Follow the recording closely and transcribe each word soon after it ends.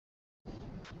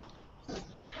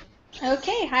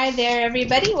Okay, hi there,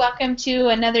 everybody. Welcome to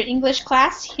another English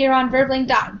class here on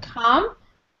Verbling.com.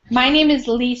 My name is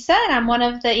Lisa, and I'm one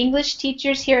of the English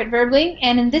teachers here at Verbling.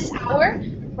 And in this hour,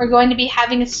 we're going to be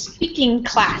having a speaking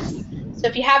class. So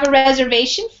if you have a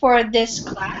reservation for this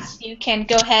class, you can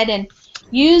go ahead and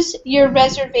use your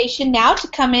reservation now to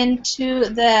come into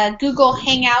the Google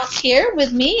Hangouts here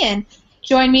with me and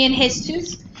join me and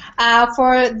Jesus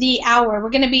for the hour.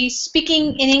 We're going to be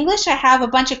speaking in English. I have a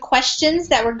bunch of questions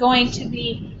that we're going to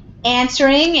be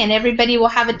answering, and everybody will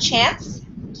have a chance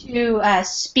to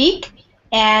speak.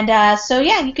 And so,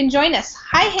 yeah, you can join us.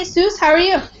 Hi, Jesus. How are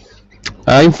you?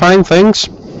 I'm fine, thanks.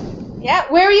 Yeah,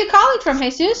 where are you calling from,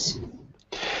 Jesus?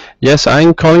 Yes,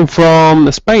 I'm calling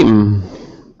from Spain,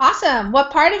 Awesome. What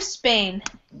part of Spain?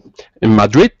 in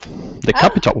Madrid, the Oh,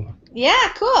 capital. yeah,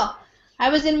 cool. I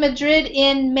was in Madrid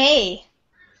in May.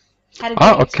 Had a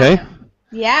Ah, great okay. time.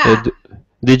 Yeah.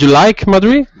 Did you like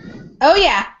Madrid? Oh,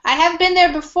 yeah. I have been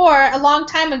there before a long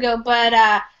time ago, but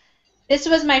this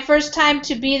was my first time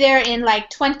to be there in like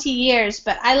 20 years.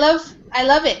 But I love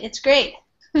it. It's great.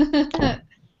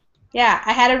 Yeah,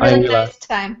 I had a I'm really glad. nice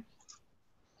time.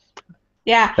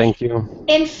 Yeah. Thank you.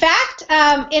 In fact,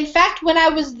 when I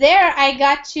was there, I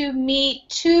got to meet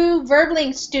two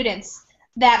Verbling students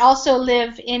that also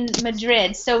live in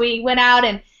Madrid. So we went out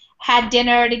and had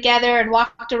dinner together and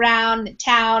walked around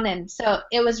town, and so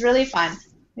it was really fun.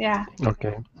 Yeah,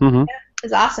 Okay. Mm-hmm. it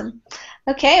was awesome.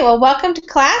 Okay, well, welcome to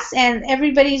class, and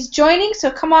everybody's joining, so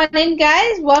come on in,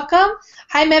 guys. Welcome.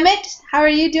 Hi, Mehmet. How are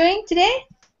you doing today?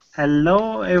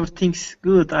 Hello, everything's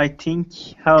good, I think.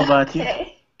 How about you?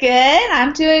 Okay, good.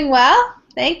 I'm doing well.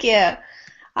 Thank you.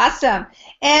 Awesome.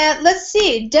 And let's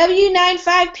see,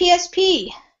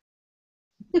 W95PSP.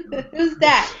 Who's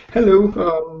that?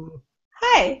 Hello.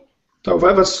 Hi. Oh,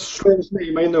 that was a strange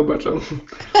name, I know, but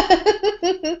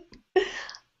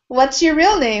What's your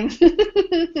real name?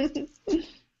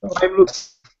 I'm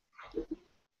Lucas.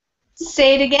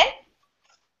 Say it again.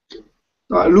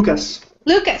 Lucas.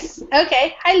 Lucas.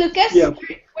 Okay. Hi, Lucas. Yeah.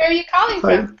 Where are you calling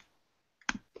Hi. from?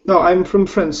 No, I'm from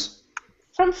France.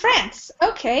 From France.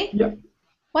 Okay. Yeah.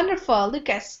 Wonderful,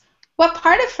 Lucas. What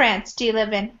part of France do you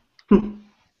live in?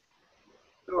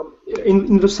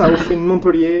 In the south, in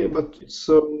Montpellier, but it's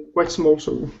quite small,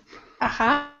 so.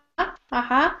 Uh-huh.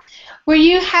 Uh-huh. Were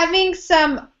you having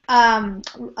a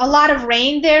lot of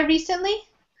rain there recently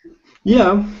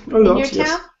Yeah, a in lot, your yes.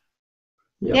 town?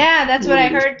 Yeah. Yeah, that's what I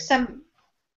Really. heard.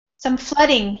 Some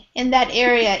flooding in that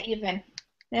area even.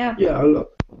 Yeah. Yeah, a lot.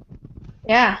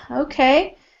 Yeah.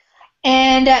 Okay.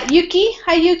 And Yuki.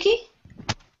 Hi, Yuki.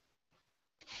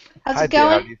 How's Hi it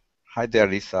there, going? hi there,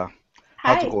 Lisa.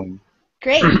 How's it Hi. going?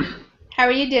 Great. How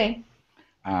are you doing?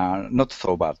 Not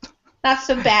so bad. Not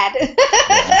so bad.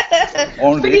 Yeah.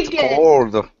 Only Pretty it's good.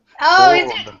 cold. Oh, is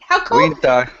it? How cold?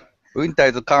 Winter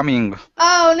is coming.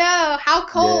 Oh no. How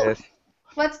cold? Yes.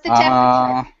 What's the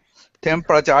temperature?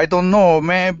 Temperature, I don't know.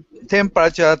 Maybe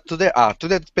temperature today.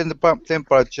 Today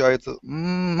temperature is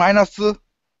 -1,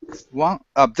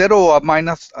 0 or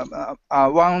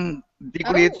 -1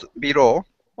 degrees Oh, below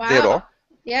wow. zero,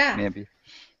 Yeah. maybe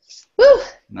Woo.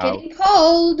 now. Getting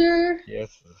colder. Yes.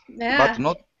 Yeah. But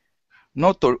not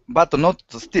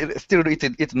still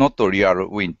it's not a real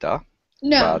winter,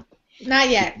 No, but not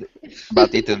yet.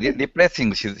 it's a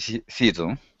depressing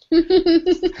season.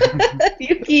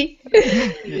 Yuki.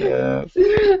 Yes.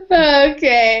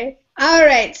 Okay. All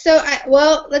right. So,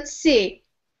 well, let's see.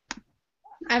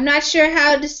 I'm not sure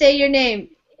how to say your name.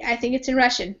 I think it's in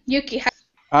Russian. Yuki.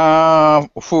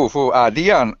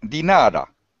 Dinara.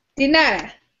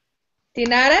 Dinara.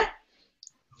 Dinara?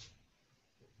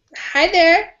 Hi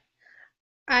there.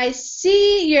 I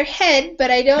see your head,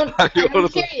 but I don't hear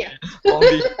you.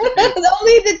 Only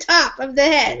Only the top of the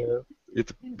head.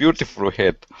 it's beautiful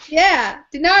head. Yeah.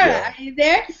 Dinara, Yeah. are you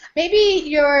there? Maybe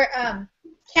your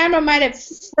camera might have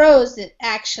frozen,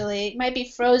 actually. It might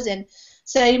be frozen.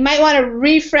 So you might want to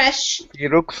refresh. He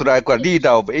looks like a leader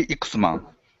of X-Men.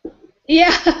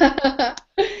 Yeah.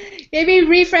 Maybe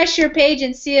refresh your page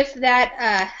and see if that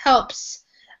helps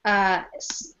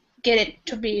get it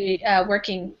to be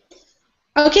working.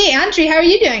 Okay, Andre, how are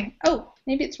you doing? Oh,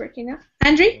 maybe it's working now.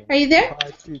 Andre, are you there?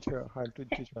 Hi, teacher. I'm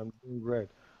doing great.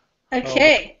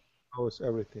 Okay. How's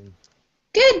everything?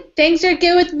 Good. Things are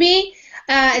good with me.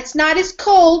 It's not as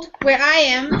cold where I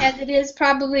am as it is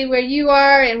probably where you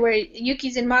are and where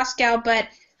Yuki's in Moscow, but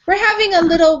we're having a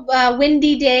little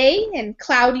windy day and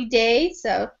cloudy day,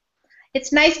 so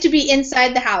it's nice to be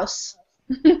inside the house.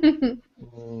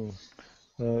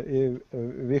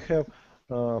 We have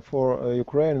for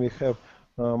Ukraine we have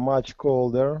much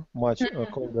colder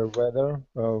weather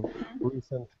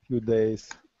recent few days.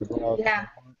 About Yeah.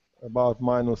 about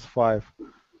 -5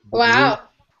 degree Wow.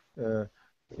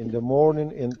 in the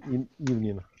morning and in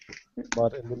evening,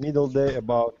 but in the middle day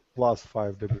about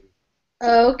 +5 degree.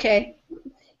 Okay.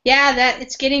 Yeah, that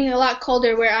it's getting a lot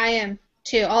colder where I am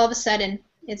too. All of a sudden,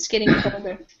 it's getting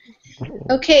colder.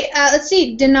 Okay, let's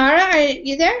see. Dinara, are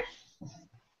you there?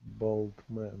 Bold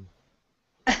man.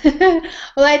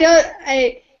 Well,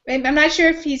 I'm not sure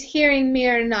if he's hearing me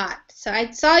or not. So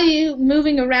I saw you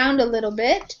moving around a little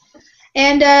bit.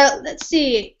 And let's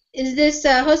see. Is this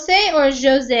Jose or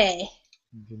Jose?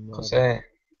 Jose,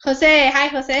 Jose, hi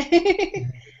Jose.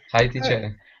 hi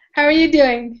teacher. How are you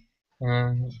doing?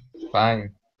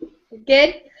 Fine.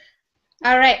 Good?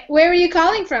 All right. Where are you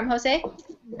calling from, Jose?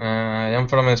 I am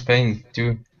from Spain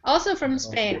too. Also from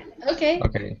Spain. Okay.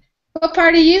 Okay. What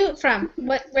part are you from?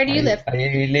 Where do you live? I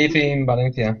live in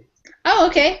Valencia. Oh,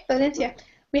 okay, Valencia.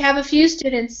 We have a few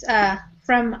students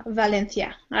from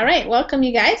Valencia. All right, welcome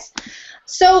you guys.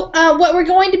 So what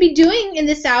we're going to be doing in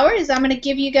this hour is I'm going to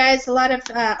give you guys a lot of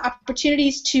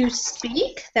opportunities to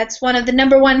speak. That's one of the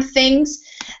 #1 things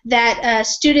that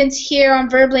students here on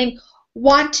Verbling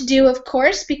want to do, of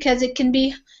course, because it can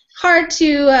be hard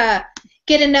to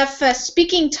get enough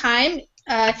speaking time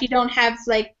if you don't have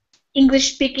like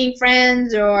English-speaking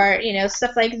friends or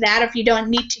stuff like that. If you don't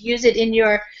need to use it in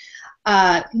your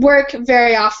work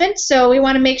very often. So we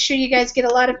want to make sure you guys get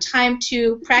a lot of time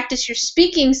to practice your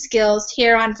speaking skills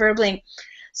here on Verbling.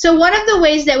 So one of the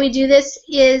ways that we do this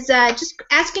is just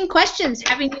asking questions,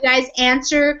 having you guys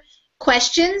answer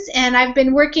questions, and I've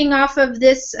been working off of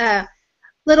this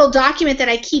little document that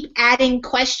I keep adding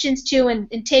questions to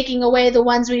and taking away the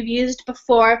ones we've used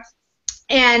before,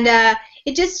 and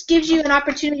it just gives you an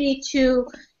opportunity to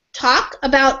talk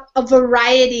about a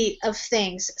variety of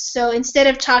things. So instead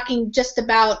of talking just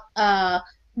about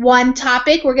one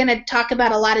topic, we're going to talk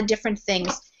about a lot of different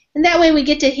things. And that way we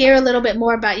get to hear a little bit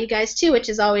more about you guys too, which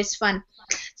is always fun.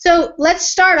 So let's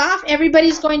start off.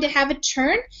 Everybody's going to have a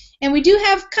turn. And we do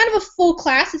have kind of a full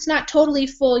class. It's not totally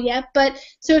full yet. But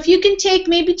so if you can take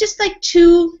maybe just like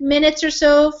 2 minutes or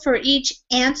so for each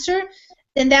answer,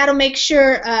 then that'll make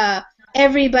sure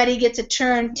everybody gets a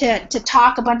turn to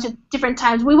talk a bunch of different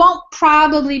times. We won't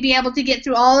probably be able to get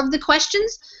through all of the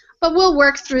questions, but we'll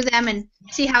work through them and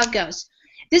see how it goes.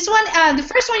 This one, the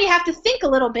first one, you have to think a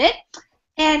little bit.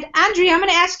 And Andrea, I'm going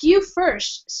to ask you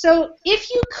first. So if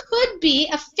you could be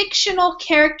a fictional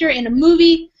character in a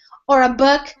movie or a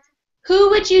book, who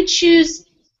would you choose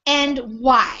and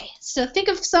why? So think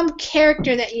of some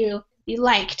character that you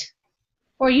liked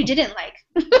or you didn't like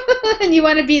and you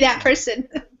want to be that person.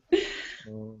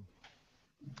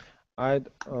 I'd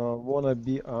wanna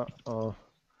be I'd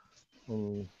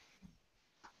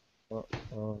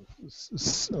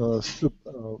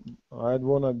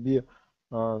wanna be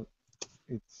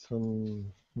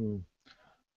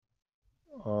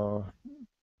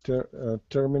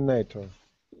Terminator.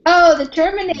 Oh, the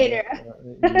Terminator.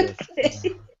 Yes.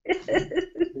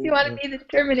 You want to be the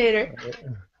Terminator.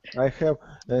 I have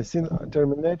seen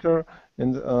Terminator,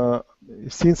 and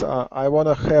since I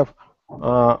wanna have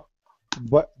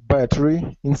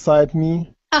battery inside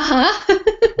me. Uh-huh.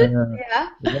 Yeah.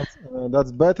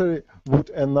 That's battery would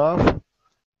enough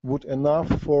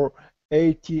for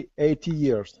 80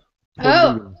 years.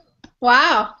 Oh, living.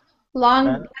 wow.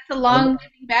 That's a long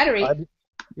battery.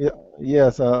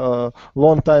 Yes,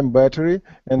 long time battery,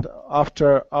 and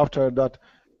after that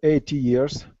 80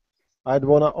 years, I'd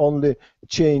wanna only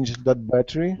change that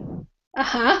battery,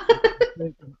 Uh-huh.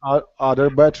 take other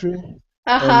battery,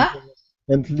 Uh-huh.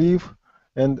 and live,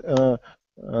 and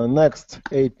next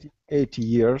 80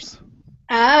 years.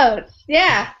 Oh,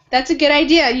 yeah. That's a good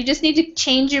idea. You just need to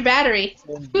change your battery.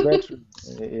 Change battery.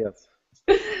 Yes.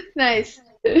 Nice.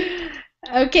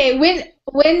 Okay,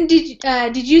 when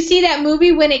did you see that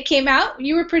movie when it came out?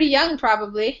 You were pretty young,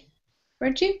 probably,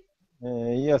 weren't you?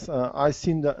 Yes, I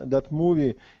seen that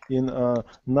movie in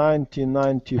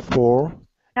 1994.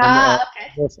 Ah,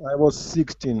 okay. Yes, I was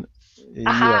 16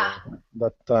 Aha.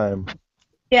 that time.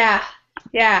 Yeah,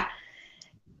 yeah.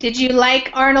 Did you like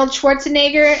Arnold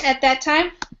Schwarzenegger at that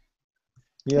time?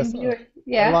 Yes,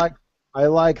 Yeah. I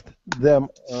liked them.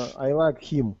 I like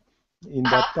him in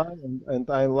that time, and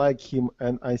I like him,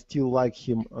 and I still like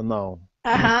him now.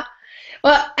 Uh-huh.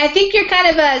 Well, I think you're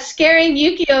kind of scaring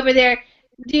Yuki over there.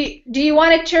 Do you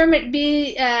want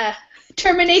to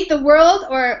terminate the world,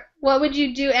 or what would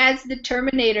you do as the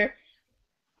Terminator?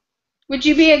 Would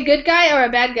you be a good guy or a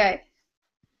bad guy?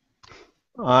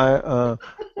 I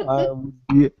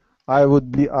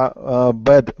would be a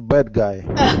bad guy.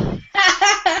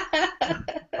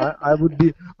 I would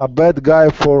be a bad guy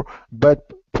for bad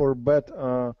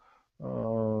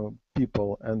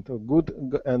people and a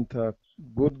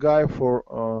good guy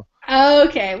for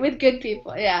Okay, with good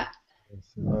people. Yeah,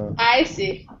 I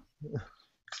see.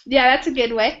 Yeah, that's a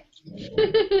good way.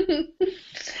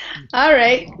 All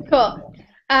right, cool.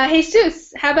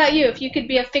 Jesus, how about you? If you could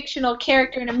be a fictional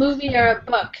character in a movie or a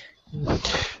book,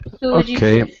 who would you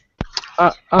Okay. be?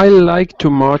 I like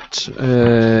too much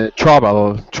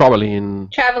traveling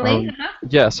Traveling? around,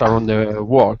 yes, around the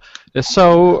world.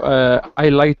 So I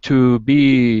like to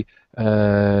be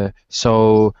it's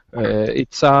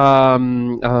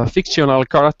a fictional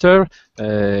character.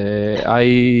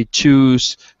 I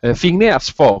choose Phineas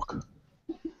Fogg.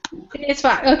 It's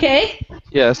fine. Okay.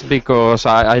 Yes, because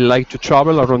I like to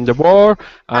travel around the world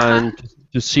and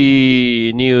to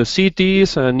see new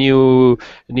cities, new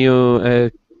new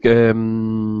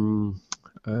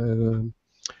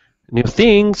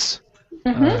things.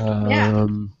 Yeah.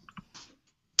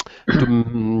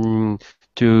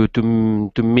 To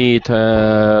meet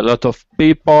a lot of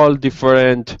people,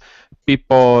 different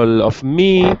people of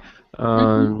me,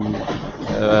 and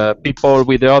people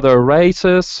with other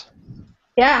races.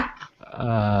 Yeah.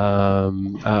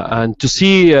 And to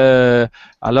see a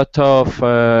lot of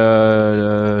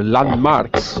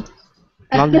landmarks.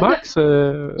 Landmarks?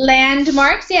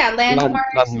 Landmarks? Yeah,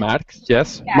 landmarks. Landmarks,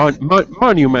 yes. Yes.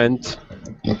 Monuments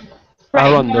Right,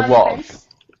 around the world. monuments.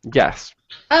 Yes.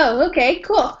 Oh, okay,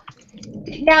 cool.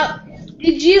 Now,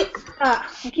 did you? I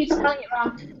keep spelling it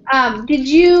wrong. Did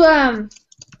you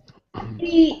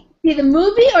see the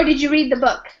movie or did you read the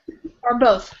book, or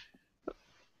both?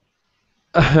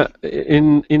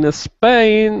 In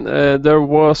Spain, there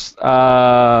was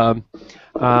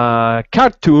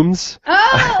cartoons.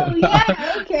 Oh,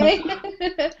 yeah, okay.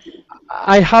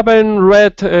 I haven't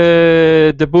read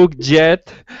the book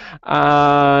yet,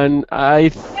 and I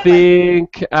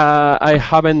think I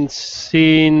haven't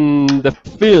seen the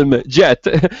film yet.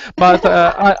 But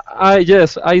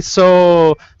I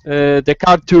saw the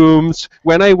cartoons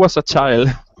when I was a child.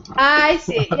 I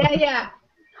see. Yeah, yeah.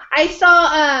 I saw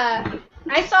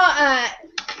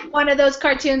one of those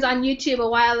cartoons on YouTube a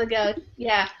while ago.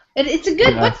 Yeah, it's a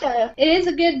good book though. It is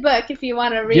a good book if you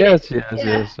want to read it.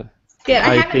 Yes. Good.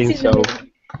 I I haven't think seen the so.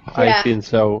 movie. I Yeah. think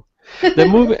so. The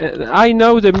movie, I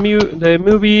know the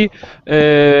movie.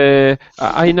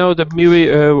 I know the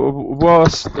movie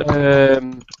was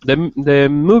the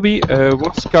movie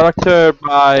was charactered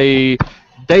by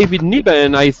David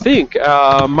Niven, I think.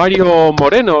 Mario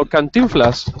Moreno,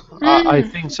 Cantinflas. I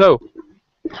think so.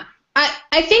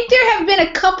 I think there have been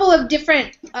a couple of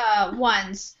different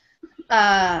ones.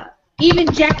 Even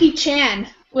Jackie Chan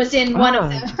was in one of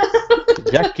them.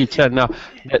 Jackie Chan. Now,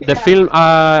 the film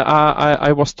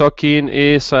I was talking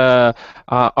is a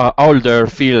older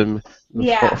film.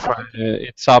 Yeah.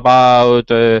 It's about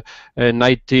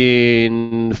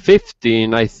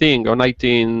 1915, I think, or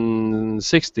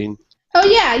 1916. Oh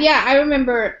yeah, I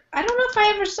remember. I don't know if I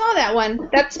ever saw that one.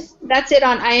 That's it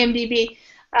on IMDb.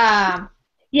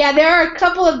 Yeah, there are a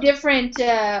couple of different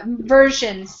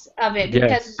versions of it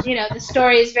because the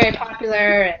story is very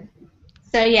popular. And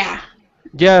so yeah.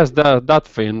 Yes, that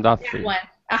film. That one.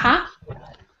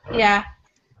 Yeah.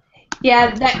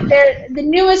 Yeah. The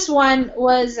newest one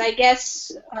was, I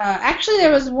guess. Actually,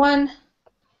 there was one.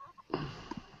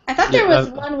 I thought there was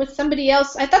one with somebody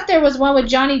else. I thought there was one with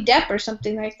Johnny Depp or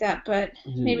something like that, but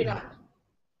maybe not.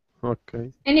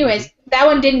 Okay. Anyways, that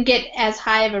one didn't get as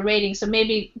high of a rating, so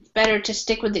maybe it's better to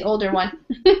stick with the older one.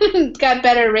 It's got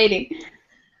better rating.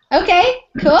 Okay,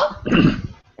 cool.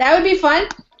 That would be fun,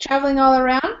 traveling all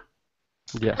around.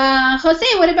 Yeah. Jose,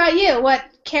 what about you? What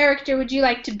character would you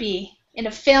like to be in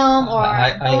a film or?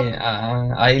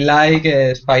 I like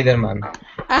Spider-Man.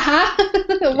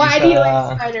 Why do you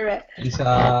like Spider-Man? He's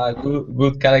a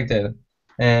good character,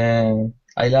 and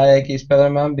I like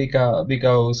Spider-Man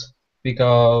because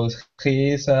he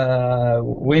is a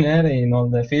winner in all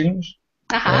the films.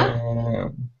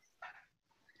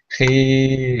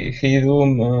 He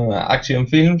do action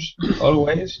films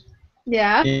always.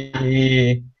 Yeah.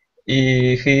 He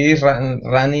is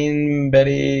running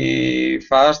very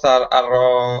fast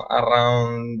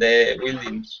around the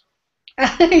buildings.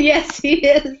 Yes, he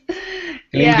is.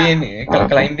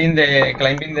 Climbing the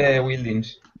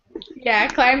buildings. Yeah,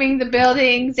 climbing the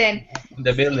buildings and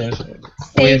the buildings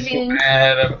saving with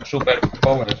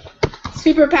superpowers.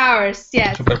 Superpowers,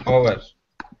 yes. Superpowers.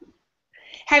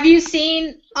 Have you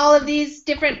seen all of these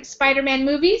different Spider-Man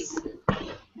movies?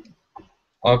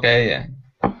 Okay. Yeah.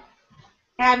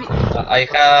 Have you? I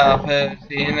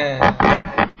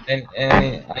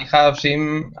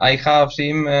have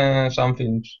seen some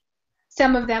films.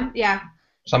 Some of them, yeah.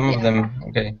 Some of them,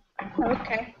 okay.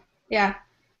 Okay, yeah.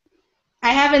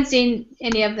 I haven't seen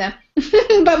any of them,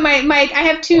 but I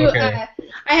have two Okay.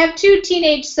 I have two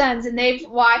teenage sons, and they've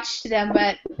watched them,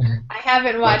 but I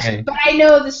haven't watched Okay. them. But I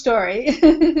know the story. It's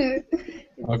been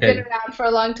Okay. around for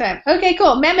a long time. Okay,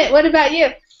 cool. Mehmet, what about you?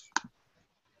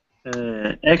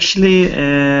 Actually,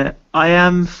 I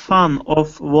am fan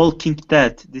of Walking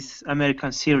Dead, this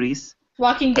American series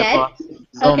Walking Dead? about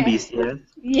zombies.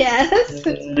 Yes.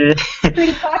 Pretty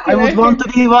I would popular. want to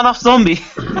be one of zombie.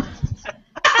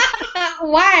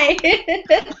 Why?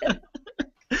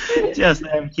 Just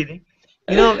I'm kidding.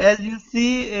 You know, as you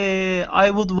see, I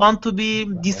would want to be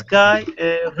this guy,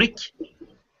 Rick.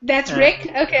 That's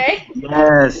Rick. Okay.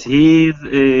 Yes, he's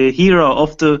a hero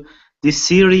of this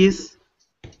series.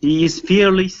 He is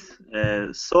fearless,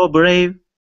 so brave,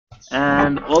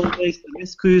 and always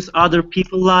rescues other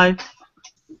people's life.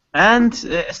 And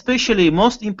especially,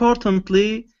 most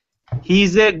importantly,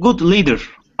 he's a good leader.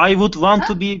 I would want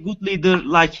to be a good leader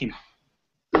like him.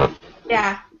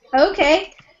 Yeah.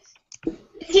 Okay.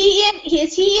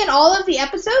 Is he in all of the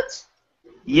episodes?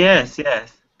 Yes,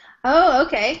 yes. Oh,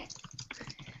 okay.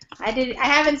 I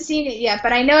haven't seen it yet,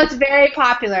 but I know it's very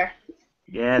popular.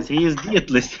 Yes, he is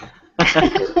beardless.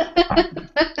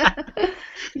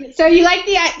 So you like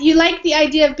the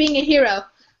idea of being a hero,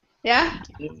 yeah?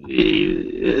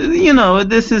 You know,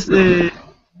 this is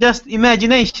just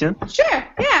imagination. Sure,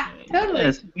 yeah, totally.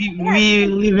 Yes, we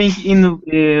living in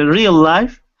real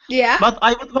life, Yeah. but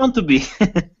I would want to be.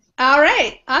 All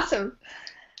right, awesome.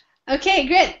 Okay,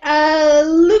 great.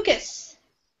 Lucas,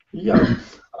 Yeah.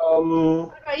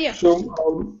 what about you? So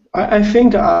I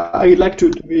think I'd like to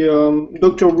be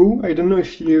Doctor Who. I don't know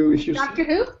if you Doctor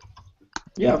Who?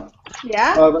 yeah.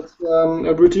 Yeah. That's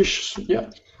a British, yeah.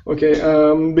 Okay,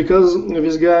 because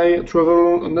this guy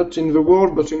travel not in the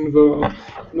world but in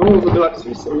all the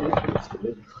galaxy, so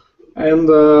and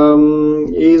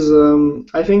he's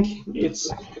I think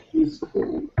he's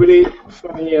really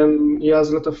funny and he has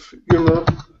a lot of humor,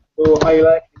 so I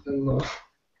like it, and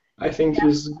I think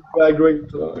he's a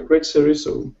great series.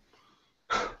 So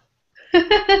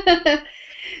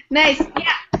Nice.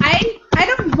 Yeah, I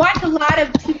don't watch a lot of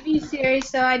TV series,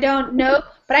 so I don't know.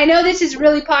 But I know this is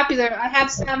really popular. I have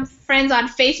some friends on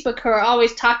Facebook who are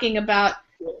always talking about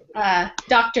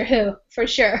Doctor Who for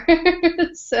sure.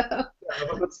 So.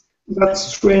 that's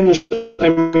strange. I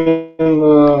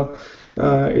mean,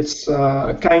 it's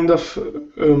kind of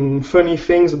funny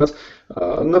things, but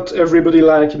not everybody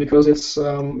like because it's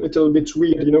a little bit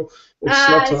weird, you know. It's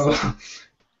not.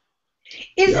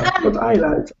 Is Yeah, but I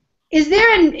like it.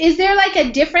 is there like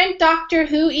a different Doctor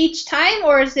Who each time,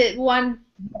 or is it one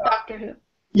Doctor Who?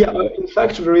 Yeah, in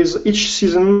fact, there is each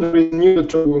season there is new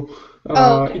Doctor Who.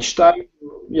 Okay. Each time,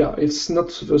 yeah, it's not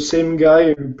the same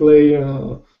guy who play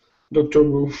Doctor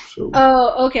Who. So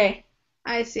Oh, okay.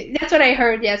 I see. That's what I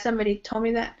heard. Yeah, somebody told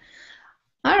me that.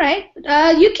 All right.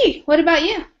 Yuki, what about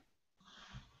you?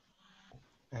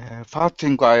 First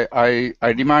thing I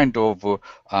remind of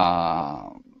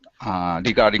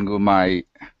regarding my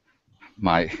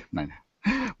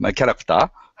character.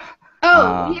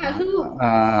 Oh, yeah, who?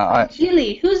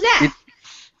 Really? Who's that?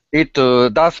 It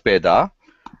Darth Vader,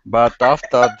 but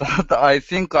after that I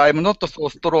think I'm not so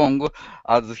strong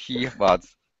as he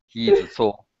was. He is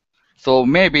so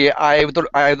maybe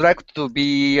I'd like to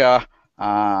be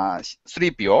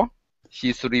 3PO.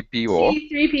 C3PO.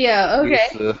 C3PO. Okay.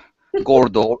 This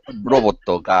gold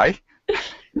robot guy.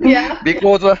 Yeah.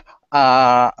 Because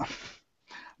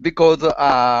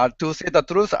to say the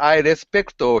truth, I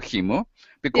respect him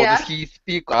because Yeah. he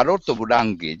speaks a lot of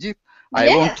language. I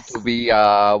want Yes. to be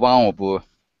one of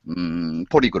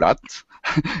polyglots.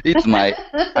 It's my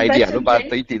ideal, but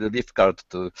okay. it is difficult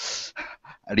to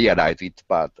realize it.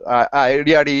 But I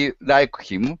really like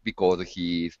him because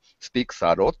he speaks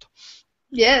a lot.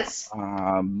 Yes.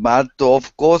 But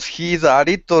of course, he's a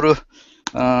little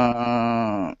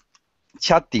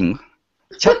chatter.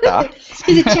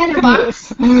 He's a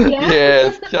chatterbox. Yeah.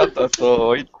 Yes, chatter.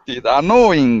 So it is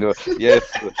annoying. Yes,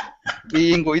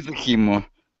 being with him.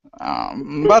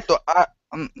 But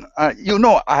you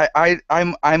know,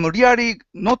 I'm really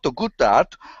not good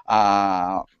at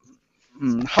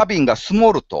having a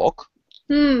small talk.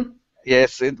 Hmm.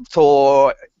 Yes,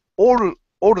 so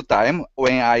all the time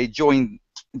when I join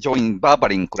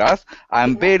barbering class,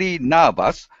 I'm very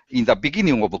nervous in the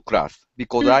beginning of class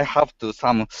because I have to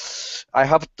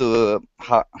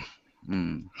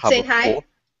Say hi.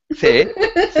 say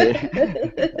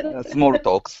small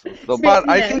talks. So, but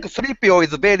I Yeah. think 3PO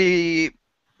is very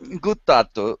good at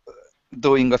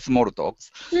doing small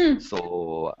talks. Hmm.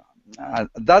 So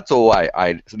that's why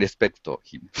I respect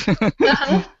him.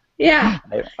 Uh-huh. Yeah.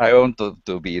 I want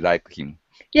to be like him.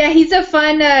 Yeah, he's a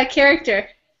fun character.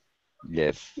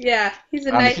 Yes. Yeah, he's a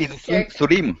And nice he's character.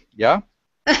 slim, yeah.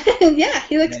 Yeah,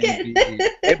 he looks good.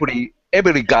 Maybe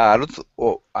every girl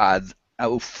who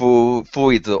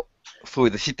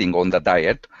is sitting on the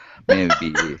diet,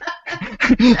 maybe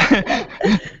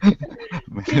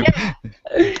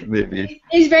maybe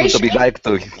He's very would be shiny.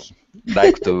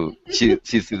 like to see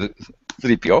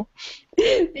 3PO.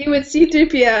 He would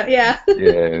C-3PO, yeah.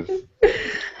 Yes.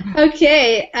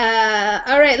 Okay,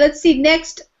 all right, let's see,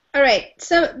 next. All right,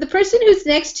 so the person who's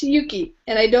next to Yuki,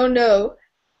 and I don't know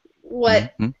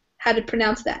how to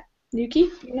pronounce that. Yuki,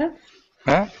 you know?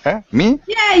 Me?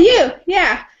 Yeah, you,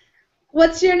 yeah.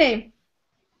 What's your name?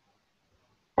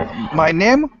 My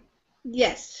name?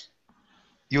 Yes.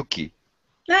 Yuki.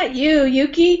 Not you,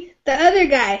 Yuki. The other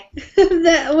guy.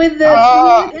 With the...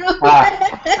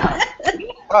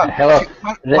 Hello.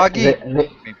 Fagil.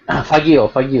 Fagil. Oh,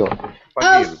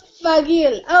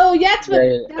 Fagil. Oh, that's what,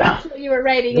 Yeah. that's what you were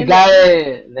writing. The in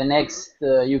guy, the next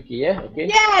Yuki, yeah? Okay.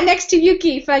 Yeah, next to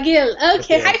Yuki, Fagil.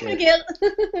 Okay, hi, Okay. Fagil.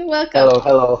 Welcome.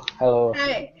 Hello.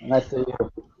 Hi. Nice to meet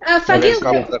you. Fagil,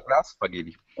 Welcome to the class,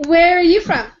 Fagil. where are you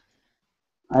from?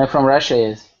 I'm from Russia,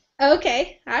 yes.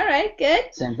 Okay, all right,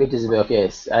 good. St. Petersburg,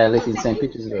 yes. I live in St.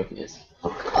 Petersburg, yes.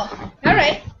 Cool. All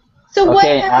right. So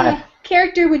Okay, what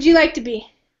character would you like to be?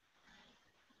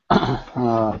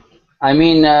 I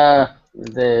mean,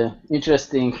 the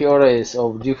interesting heroes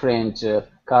of different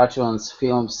cartoons,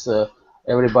 films,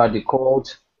 everybody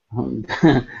called.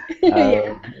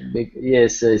 Yeah.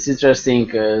 Yes, it's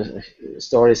interesting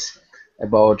stories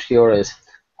about heroes.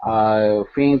 I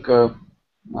think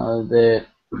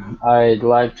I'd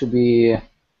like to be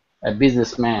a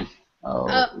businessman.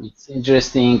 It's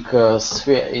interesting,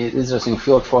 interesting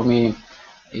field for me.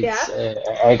 It's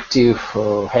active,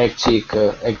 hectic,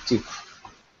 active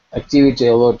activity,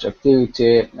 a lot of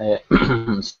activity,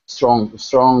 strong.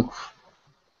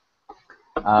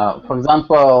 For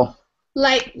example,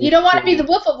 Like, you don't want to be the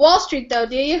Wolf of Wall Street, though,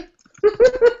 do you?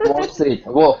 Wall Street.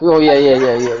 Wolf. Oh yeah.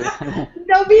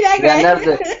 Don't be that guy.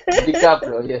 Leonardo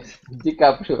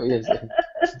DiCaprio, yes.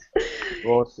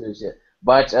 Wall Street, yeah.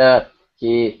 But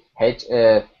he had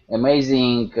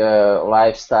amazing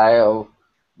lifestyle.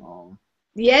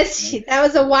 Yes, that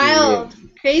was a wild,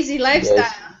 crazy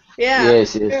lifestyle. Yeah.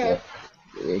 Yes. Sure.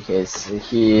 Yes,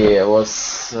 he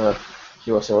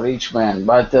was a rich man,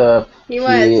 but He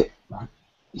was.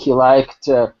 he liked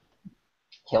to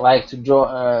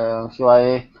draw. He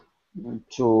liked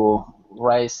to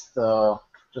raise to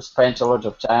spend a lot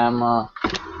of time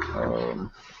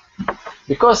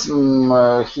because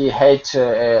he had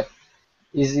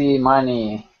easy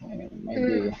money.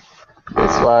 Maybe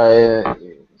that's why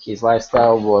his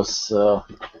lifestyle was.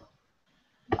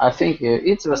 I think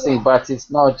interesting, but it's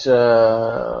not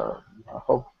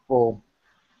hopeful.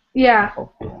 Yeah.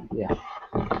 Yeah.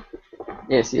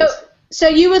 Yes. So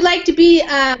you would like to be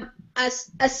a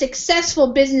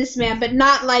successful businessman, but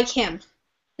not like him.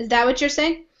 Is that what you're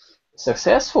saying?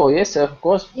 Successful, yes, of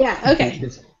course. Yeah. Okay.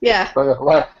 Yeah.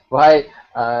 Why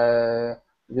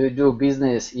do you do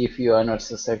business if you are not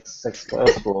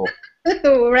successful?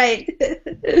 Right.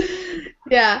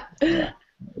 Yeah.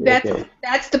 Okay.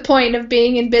 That's the point of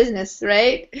being in business,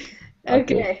 right?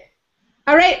 Okay.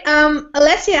 All right.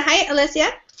 Alessia. Hi,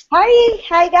 Alessia.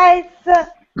 Hi guys. How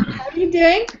are you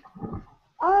doing?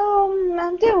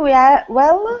 I'm doing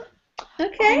well.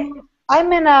 Okay.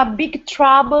 I'm in a big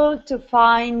trouble to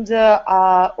find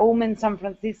a home in San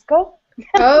Francisco.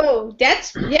 Oh,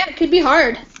 it could be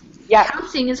hard. Yeah.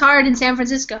 Housing is hard in San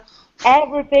Francisco.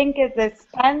 Everything is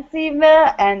expensive,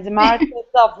 and the market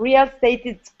of real estate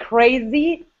is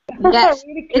crazy. Yes,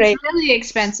 really crazy. It's really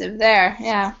expensive there.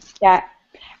 Yeah. Yeah,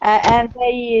 and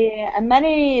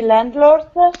many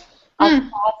landlords ask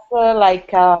us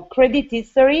like credit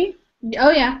history.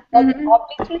 Oh yeah. But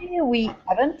obviously we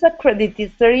haven't a credit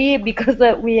history because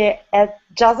we had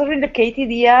just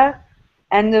relocated here,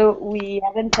 and we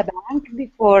haven't a bank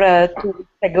before 2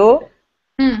 weeks ago.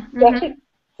 So it's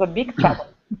a big trouble.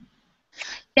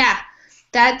 Yeah,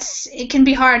 it can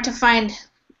be hard to find.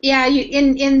 Yeah,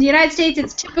 in the United States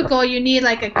it's typical. You need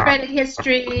like a credit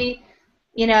history.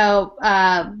 You know,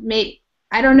 I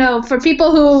don't know. For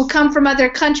people who come from other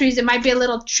countries, it might be a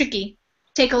little tricky.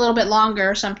 Take a little bit longer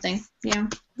or something. Yeah.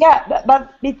 Yeah,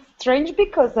 but it's strange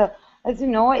because, as you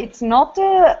know, it's not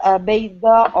based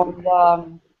on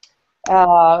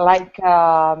a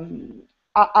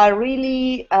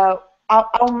really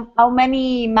how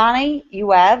many money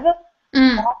you have.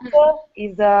 That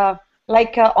is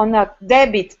like on a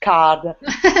debit card.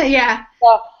 Yeah.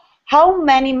 So how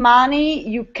many money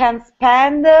you can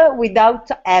spend without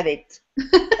have it?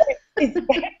 It's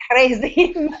very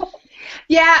crazy.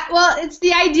 Yeah, well, it's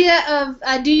the idea of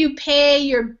do you pay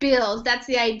your bills? That's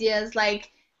the idea. Is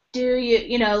like, do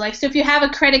you know, like, so if you have a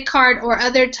credit card or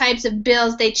other types of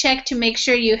bills, they check to make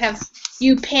sure you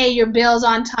pay your bills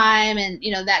on time and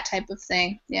that type of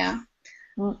thing. Yeah,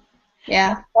 Mm.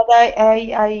 yeah. But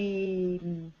I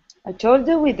told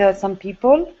you with some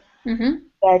people Mhm.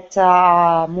 that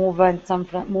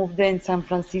moved in San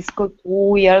Francisco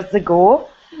 2 years ago.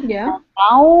 Yeah.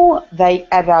 Now they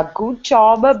have a good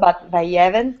job, but they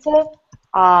haven't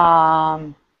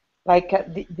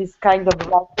this kind of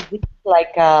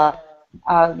like a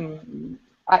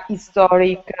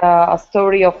historic a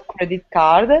story of credit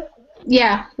card.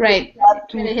 Yeah. Right. You have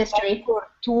to Credit spend history. for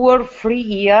 2 or 3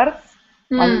 years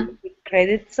on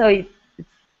credit, so it's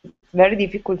very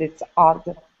difficult. It's hard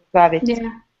to have it.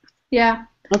 Yeah. Yeah.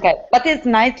 Okay, but it's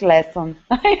nice lesson.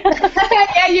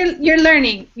 Yeah, you're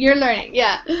learning. You're learning.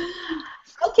 Yeah.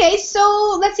 Okay,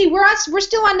 so let's see. We're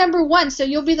still on number 1, so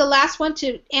you'll be the last one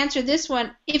to answer this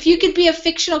one. If you could be a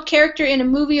fictional character in a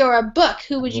movie or a book,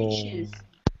 who would you choose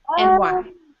and why?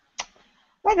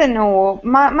 I don't know.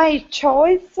 My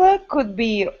choice could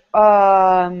be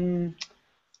or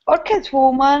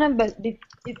Catwoman, but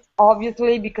it's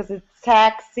obviously because it's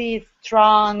sexy, it's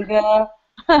strong.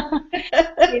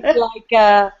 It's like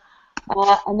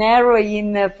an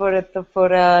heroine for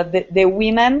the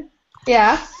women.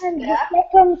 Yeah. And the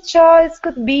second choice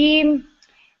could be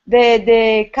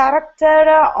the character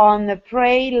on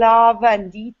Pray, Love,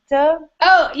 and Eat.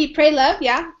 Oh, Eat, Pray, Love.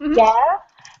 Yeah. Mhm. Yeah,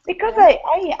 because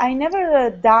I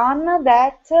never done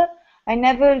that. I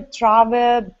never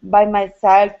traveled by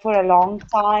myself for a long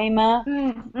time.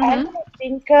 And I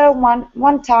think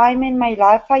one time in my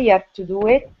life I have to do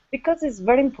it because it's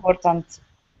very important.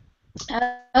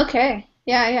 Okay.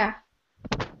 Yeah. Yeah.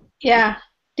 Yeah.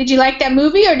 Did you like that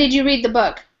movie or did you read the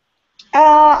book?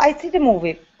 I see the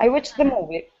movie. I watched the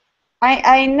movie.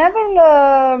 I never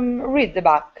read the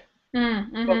book.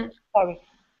 Mm-hmm. Sorry.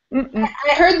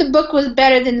 I heard the book was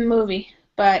better than the movie,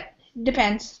 but it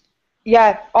depends.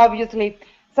 Yeah, obviously.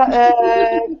 So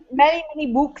many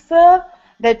books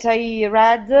that I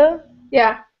read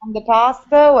Yeah. in the past.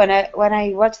 When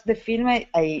I watch the film, I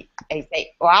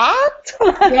say, what?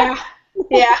 Yeah.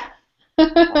 Yeah.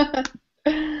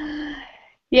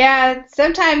 Yeah,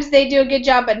 sometimes they do a good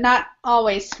job, but not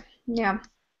always. Yeah.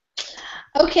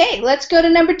 Okay, let's go to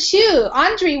number 2.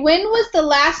 Andre, when was the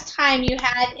last time you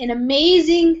had an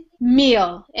amazing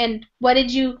meal? And what did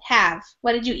you have?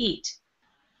 What did you eat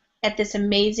at this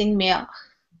amazing meal?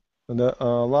 The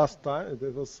last time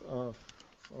it was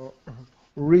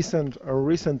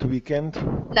recent weekend.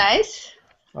 Nice.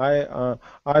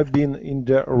 I've been in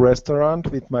the restaurant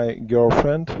with my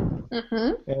girlfriend,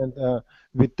 and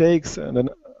we takes an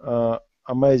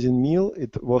amazing meal.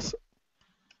 It was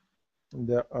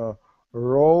the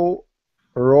raw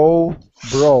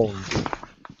prawns.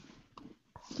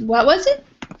 What was it?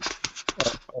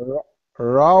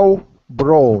 Raw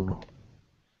prawn.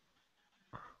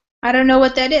 I don't know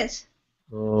what that is.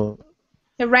 Uh,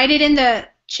 Write it in the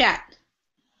chat.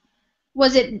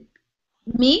 Was it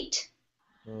meat?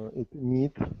 It's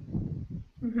meat.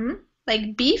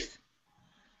 Like beef?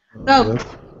 Oh, Yes.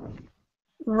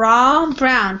 raw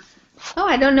brown. Oh,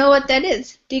 I don't know what that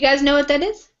is. Do you guys know what that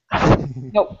is?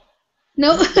 No.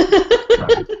 No?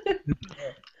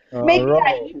 Maybe Raw,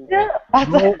 I eat, but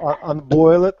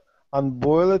unboiled,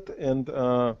 and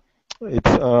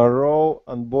it's raw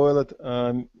unboiled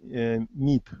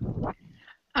meat.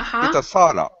 It's a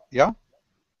Sara, yeah?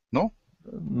 No?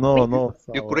 No,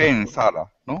 Ukraine Sara,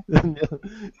 no?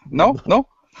 No?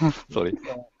 Sorry.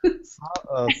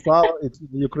 Sala,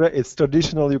 it's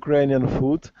traditional Ukrainian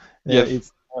food.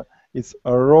 Yes. It's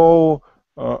a raw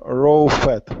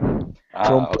fat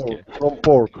from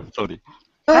pork. Sorry.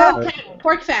 Oh,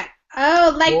 pork fat.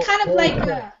 Oh, like kind of like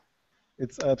a...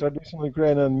 It's a traditional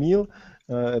Ukrainian meal.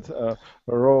 It's a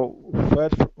raw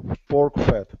fat, pork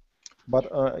fat. But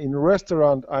in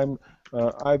restaurant, I've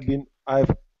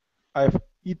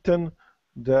eaten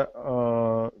the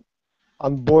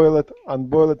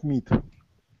unboiled meat.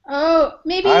 Oh,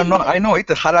 maybe... I know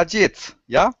it's harajit,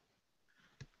 yeah?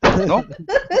 No?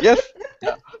 Yes?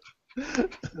 Yeah.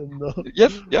 No.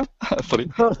 Yes? Yeah? Sorry.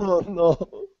 No.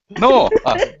 No!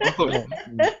 Sorry.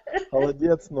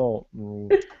 Холодец, no.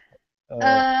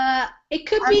 It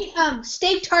could be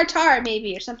steak tartare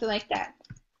maybe or something like that.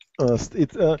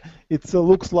 It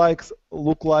looks like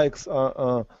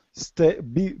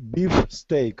beef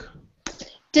steak.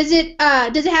 Does it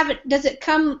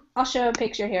come? I'll show a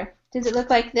picture here. Does it look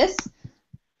like this?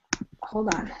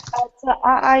 Hold on. But,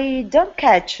 I don't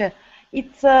catch.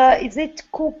 Is it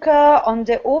cook on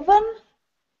the oven?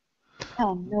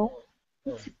 Oh no.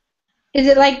 Is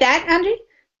it like that, Andre?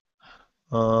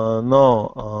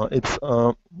 No, it's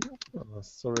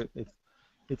sorry,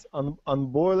 it's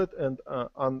unboiled and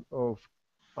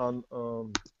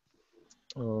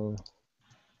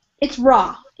It's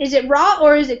raw. Is it raw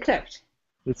or is it cooked?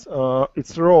 it's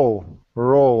raw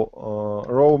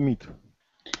meat.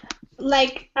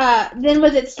 Like then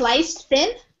was it sliced thin?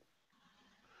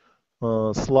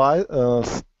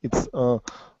 It's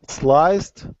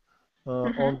sliced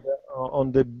on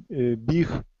the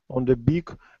big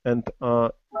and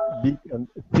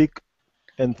big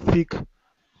and thick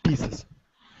pieces.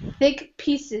 Thick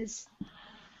pieces.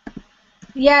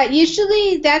 Yeah,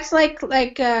 usually that's like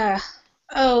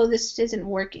oh, this isn't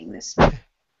working. This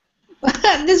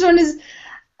this one is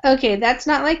okay. That's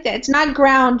not like that. It's not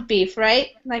ground beef, right?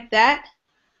 Like that.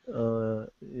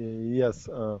 Yes,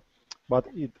 but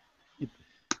it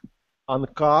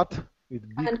uncut with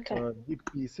big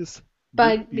pieces.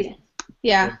 But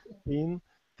yeah.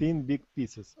 Thin big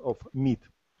pieces of meat.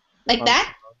 Like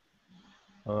that?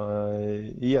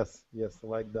 Yes,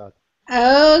 like that.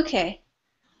 Okay.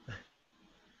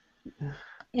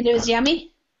 And it was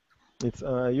yummy? It's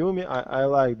yummy. I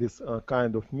like this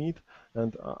kind of meat,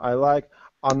 and I like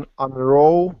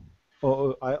raw.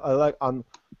 I like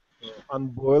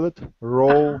unboiled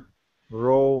raw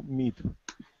meat.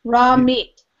 Raw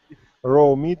meat.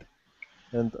 Raw meat,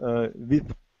 and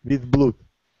with blood.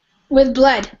 With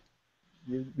blood.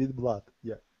 With blood,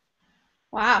 yeah.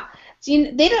 Wow.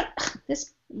 See, they don't.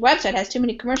 This website has too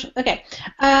many commercials. Okay.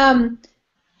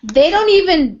 They don't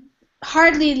even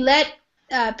hardly let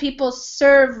people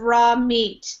serve raw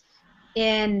meat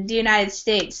in the United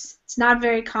States. It's not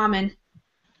very common.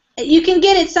 You can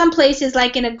get it some places,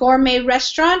 like in a gourmet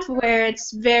restaurant, where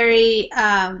it's very,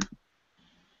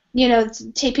 you know,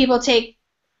 people take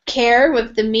care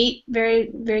with the meat,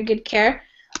 very, very good care,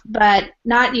 but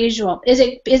not usual. Is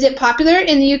it popular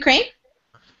in the Ukraine?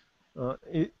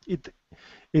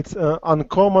 It's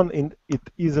uncommon. It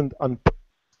isn't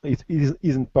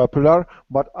popular,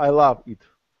 but I love it.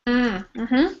 I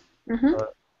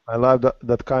love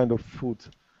that kind of food.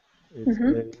 It's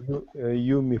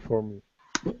yummy for me.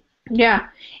 Yeah.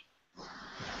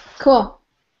 Cool.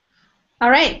 All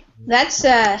right. That's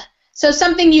so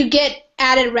something you get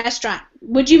at a restaurant.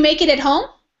 Would you make it at home?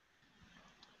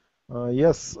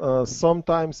 Yes.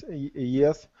 Sometimes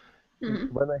yes.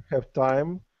 When I have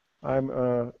time, I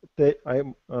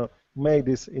make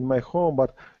this in my home.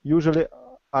 But usually,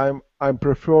 I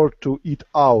prefer to eat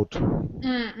out.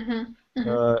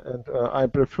 And I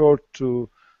prefer to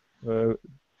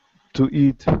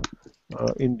eat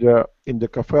in the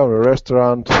cafe or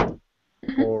restaurant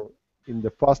or in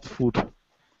the fast food.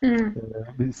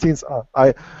 Since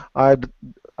I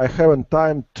haven't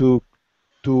time to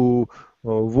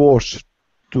wash,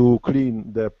 to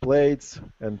clean the plates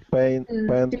and pans,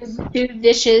 do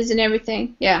dishes and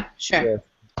everything. Yeah, sure. Yes.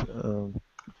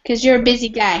 Because you're a busy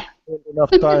guy.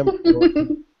 Enough time.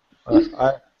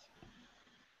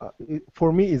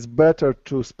 For me, it's better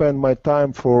to spend my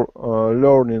time for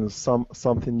learning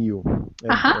something new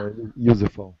and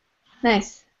useful.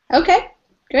 Nice. Okay,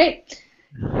 great.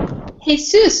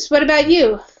 Jesus, what about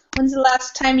you? When's the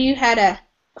last time you had a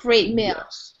great meal?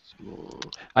 Yes.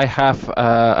 I have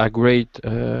a great,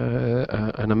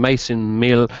 an amazing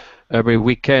meal every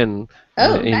weekend.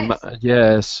 Oh, nice.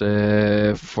 Yes,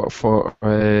 for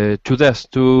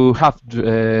to have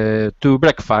to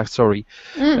breakfast. Sorry.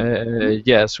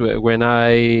 Yes, when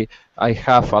I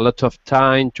have a lot of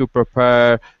time to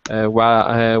prepare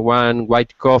one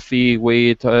white coffee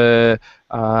with a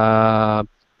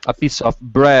piece of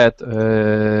bread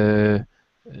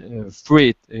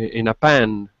fried in a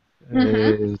pan.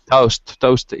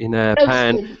 Toast in a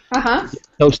pan.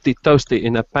 Toasted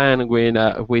in a pan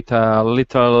with a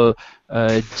little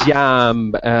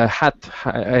jam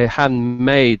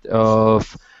handmade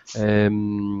of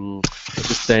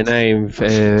what's the name?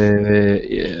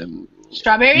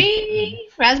 Strawberry,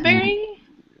 raspberry.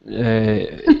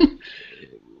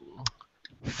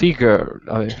 Figure.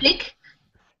 Fig?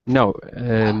 No.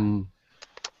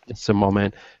 Just a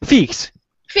moment. Figs.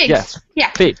 Figs. Yes.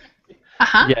 Yeah. Fig.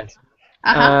 Yes.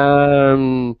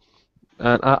 And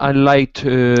I like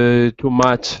too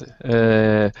much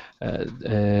the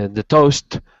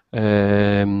toast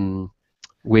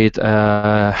with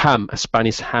ham,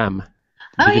 Spanish ham.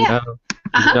 Oh, Do you yeah.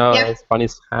 know Yeah.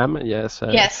 Spanish ham? Yes.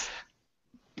 Yes.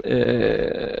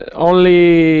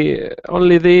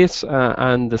 Only this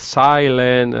and the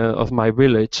silence of my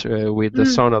village with the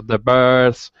sound of the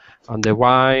birds and the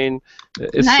wine.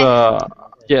 It's Nice.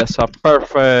 Yes, a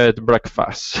perfect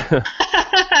breakfast.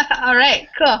 All right,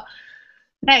 cool.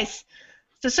 Nice.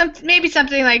 So maybe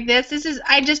something like this.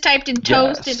 I just typed in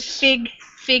toast and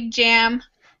fig jam.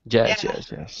 Yes, Yeah.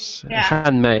 yes. Yeah.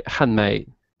 Handmade.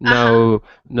 No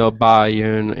buy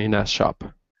in a shop.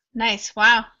 Nice.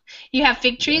 Wow. You have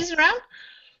fig trees around?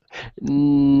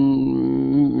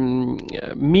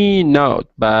 Me not,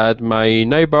 but my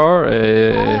neighbor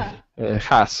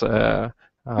has a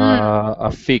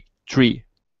fig tree.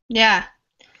 Yeah.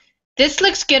 This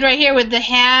looks good right here with the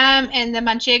ham and the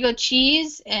manchego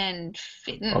cheese and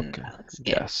Okay. that looks good.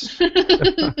 Yes.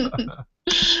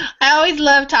 I always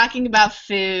love talking about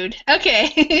food.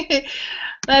 Okay.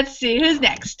 Let's see. Who's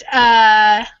next?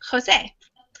 Jose.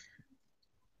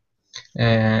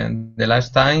 And the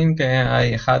last time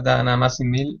I had an amazing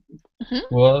meal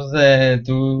was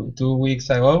 2 weeks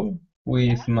ago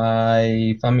with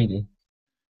my family.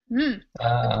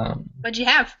 What'd you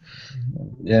have?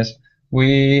 Yes,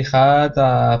 we had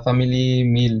a family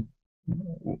meal.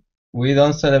 We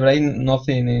don't celebrate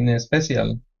nothing in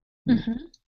special.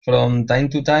 From time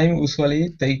to time, usually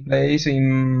take place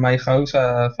in my house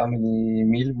a family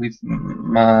meal with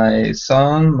my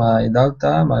son, my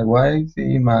daughter, my wife,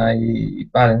 and my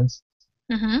parents.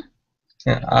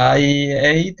 I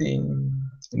ate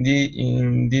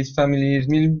in this family's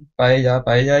meal paella.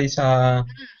 Paella is a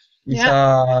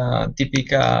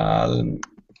typical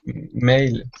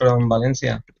meal from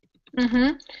Valencia.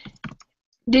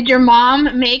 Did your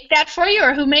mom make that for you,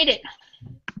 or who made it?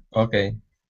 Okay.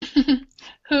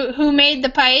 Who made the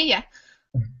paella?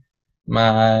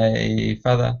 My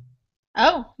father.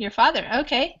 Oh, your father.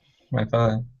 Okay. My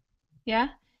father. Yeah.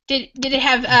 Did it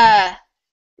have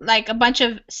like a bunch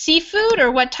of seafood,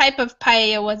 or what type of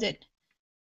paella was it?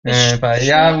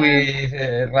 Paella with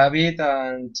rabbit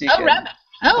and chicken. Oh, rabbit.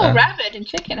 Oh, rabbit and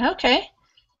chicken. Okay.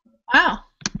 Wow.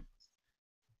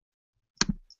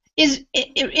 Is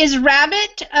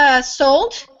rabbit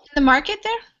sold in the market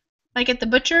there, like at the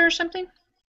butcher or something?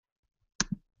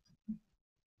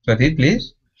 Repeat,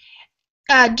 please.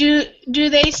 Do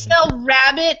they sell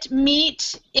rabbit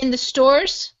meat in the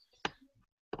stores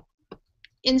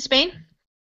in Spain?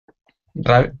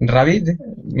 Rabbit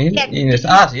meat in the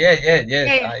yes.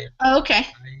 Yeah. Oh, okay.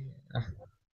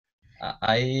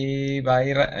 I buy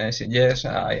yes.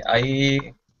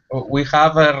 We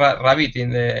have a rabbit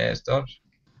in the stores.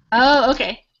 Oh,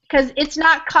 okay. Because it's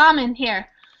not common here.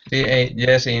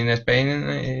 Yes, in Spain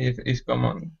it's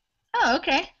common. Oh,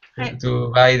 okay.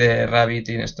 To buy the rabbit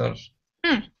in stores.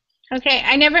 Okay,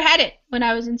 I never had it when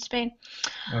I was in Spain.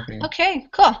 Okay,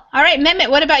 cool. All right, Mehmet,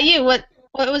 what about you? What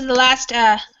was the last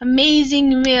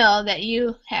amazing meal that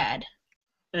you had?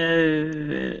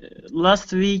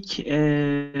 Last week,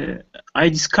 I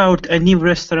discovered a new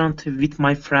restaurant with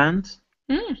my friend,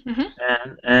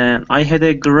 and I had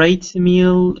a great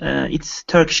meal. It's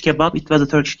Turkish kebab. It was a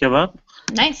Turkish kebab.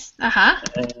 Nice.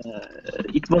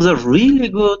 It was a really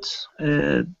good.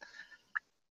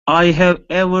 I have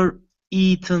ever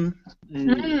eaten in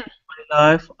my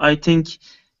life. I think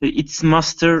its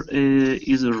master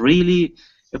is really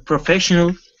a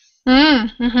professional.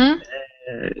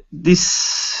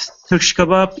 This Turkish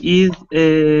kebab is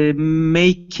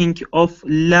making of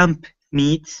lamb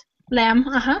meat. Lamb,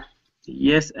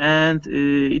 Yes, and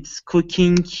it's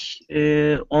cooking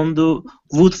on the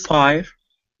wood fire.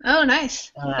 Oh,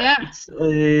 nice. Yeah. It's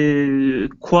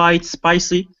quite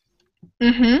spicy.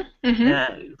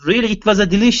 Really, it was a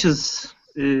delicious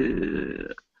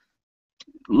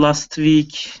last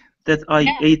week that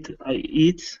I ate.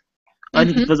 I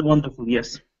think it was wonderful.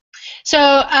 Yes.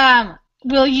 So,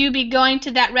 will you be going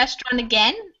to that restaurant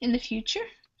again in the future?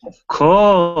 Of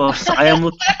course, I am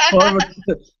looking forward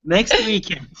to next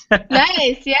weekend.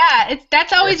 Nice, yeah.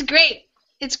 That's always great.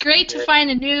 It's great to find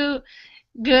a new,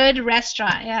 good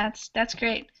restaurant. Yeah, that's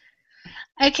great.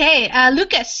 Okay,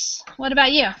 Lucas, what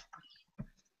about you?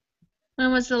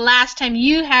 When was the last time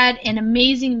you had an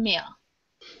amazing meal?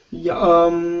 Yeah,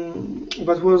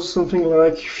 that was something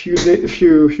like a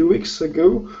few weeks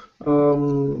ago.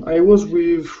 I was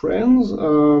with friends,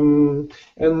 and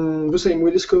the same,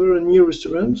 we discovered a new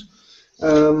restaurant,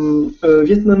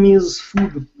 Vietnamese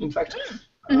food, in fact.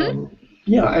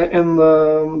 Yeah, and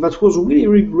that was really,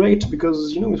 really great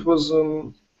because, it was,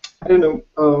 I don't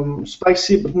know,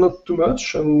 spicy but not too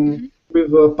much, and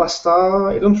with pasta.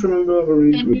 I don't remember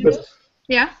very good, but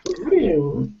yeah, it was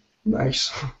really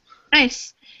nice.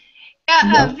 Nice.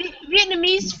 Yeah,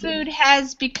 Vietnamese food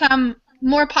has become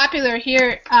more popular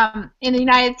here in the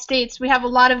United States. We have a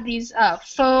lot of these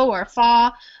pho or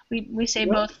pho. We say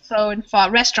both pho and pho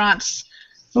restaurants.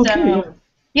 Okay. So,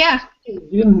 yeah. I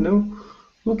didn't know.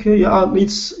 Okay. Yeah.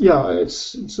 It's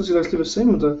exactly the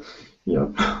same. But, yeah.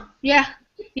 Yeah.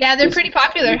 Yeah. They're pretty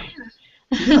popular.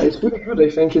 Yeah, it's really good. I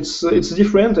think it's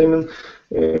different. I mean,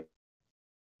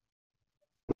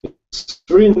 it's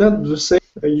really not the same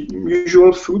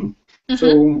usual food.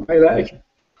 So I like.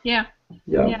 Yeah.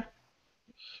 Yeah. Yeah.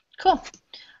 Cool.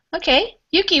 Okay,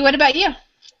 Yuki, what about you?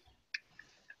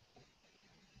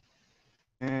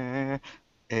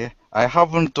 I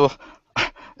haven't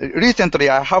recently.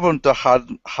 I haven't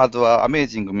had an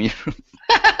amazing meal.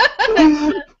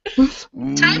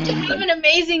 Time to have an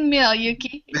amazing meal,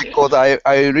 Yuki. Because I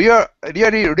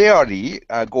really rarely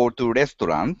go to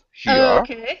restaurant here. Oh,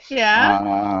 okay.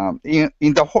 Yeah.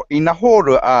 In the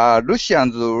whole,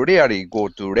 Russians rarely go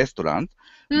to restaurant.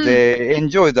 They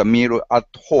enjoy the meal at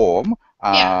home.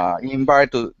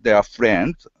 Invite their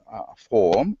friends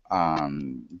home,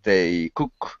 and they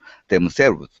cook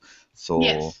themselves. So,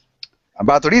 yes.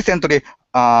 But recently,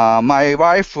 my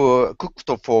wife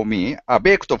cooked for me,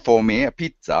 baked for me a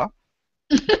pizza.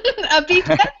 A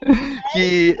pizza?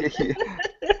 He's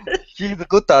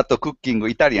good at cooking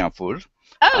Italian food.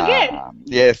 Oh, good.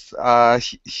 Yes,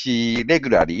 she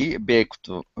regularly bake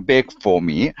for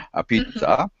me a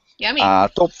pizza. Yummy.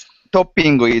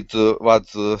 Topping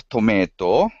was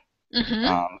tomato,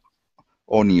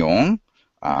 onion,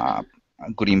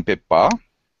 green pepper,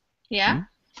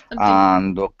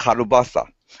 and kalbasa.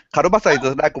 Kalbasa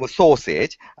is like a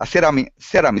sausage, a ceramic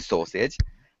sausage.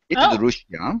 It is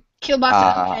Russian.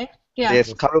 Kielbasa, okay. Yeah.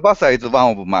 Yes, kalbasa is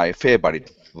one of my favorite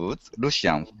foods,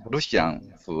 Russian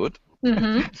food.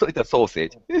 So it's a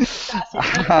sausage.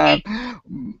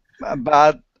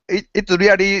 But it's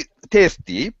really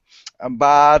tasty.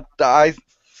 But I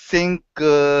think,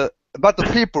 but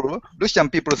Russian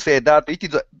people say that it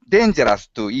is dangerous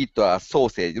to eat a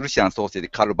sausage, Russian sausage,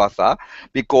 kalbasa,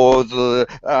 because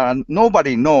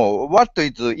nobody knows what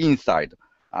is inside.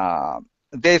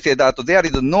 They say that there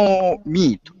is no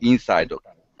meat inside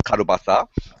kalbasa.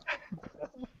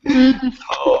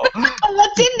 So,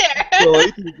 what's in there? So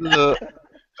it is,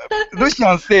 Russian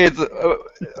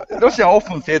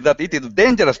often says that it is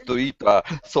dangerous to eat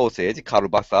sausage,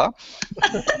 kalbasa.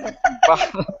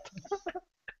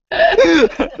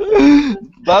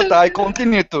 But I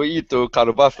continue to eat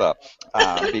kalbasa.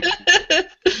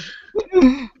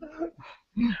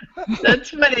 That's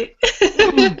funny.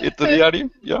 It's really,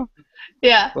 yeah.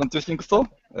 Yeah. Don't you think so?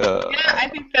 Yeah, I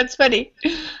think that's funny.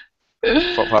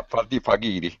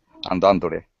 Fagili and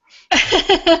Andre.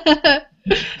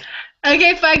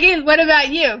 Okay, Fagil, what about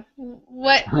you?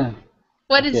 What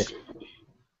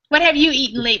have you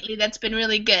eaten lately that's been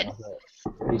really good?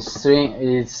 It's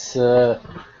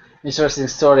interesting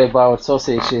story about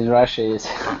sausage in Russia is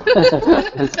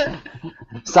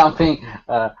something.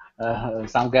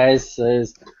 Some guys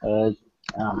says the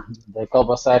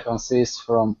kolbasa consists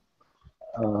from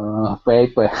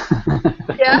paper.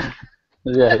 Yeah.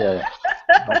 Yeah.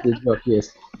 But it's not,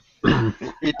 yes.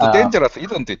 It's dangerous,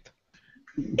 isn't it?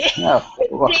 Yeah.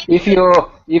 Well, if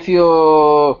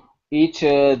you eat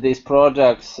these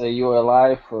products, you're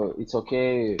alive. It's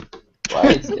okay.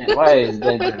 Why is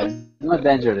dangerous? Not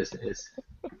dangerous. It's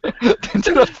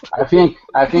dangerous. I think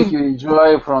you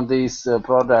enjoy from these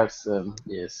products.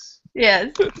 Yes.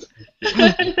 Yes.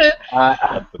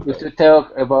 If you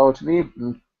talk about me,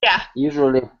 yeah.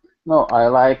 Usually, no, I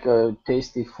like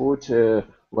tasty food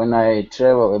when I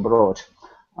travel abroad.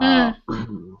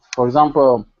 For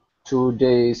example, 2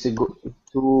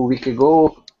 weeks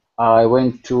ago, I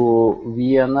went to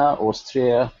Vienna,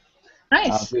 Austria,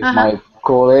 with my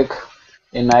colleague,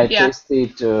 and I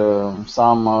tasted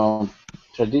some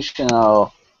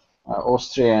traditional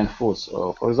Austrian foods.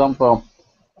 For example,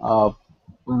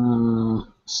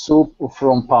 soup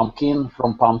from pumpkin.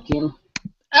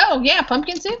 Oh yeah,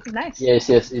 pumpkin soup, nice. Yes,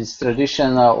 it's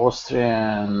traditional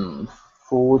Austrian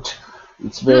food.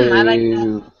 It's very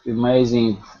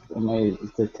amazing,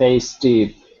 it's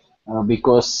tasty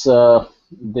because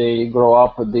they grow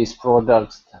up with these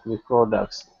products.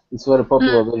 It's very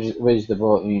popular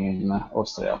vegetable in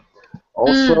Austria.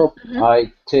 Also,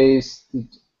 I tasted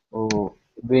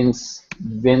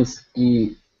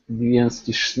Vienski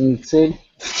schnitzel.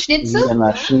 Schnitzel?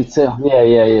 Vienna schnitzel.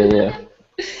 Yeah.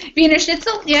 Wiener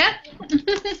Schnitzel, yeah.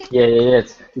 Yeah.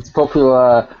 It's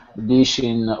popular dish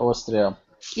in Austria.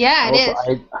 Yeah, it is.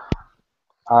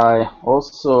 I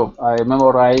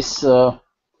memorize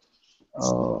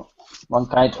one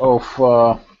kind of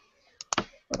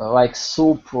like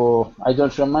soup. I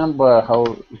don't remember how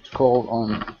it's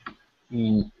called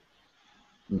in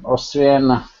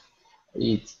Austrian.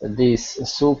 It's this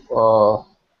soup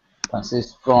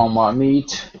consists from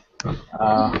meat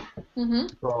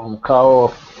from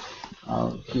cow.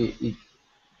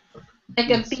 Like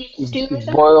a beef stew or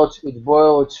something? It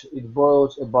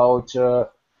boiled about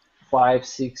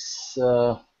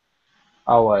 5-6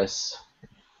 hours.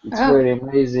 It's very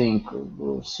amazing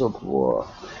soup.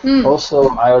 Also,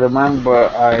 I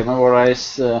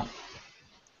memorized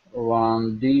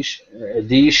one dish,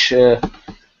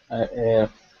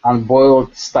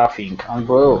 unboiled stuffing,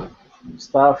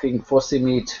 force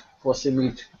meat,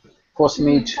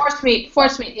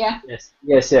 yeah.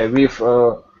 Yes, yeah, with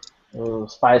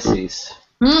spices.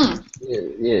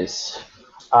 Yes,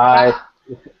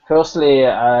 firstly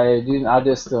I didn't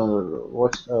understand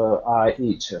what I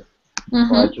eat,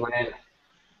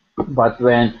 but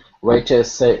when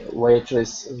waitress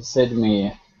said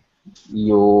me,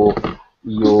 you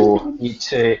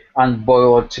eat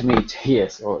unboiled meat.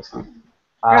 Yes, also.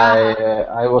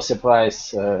 I was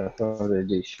surprised for the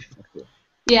dish. Okay.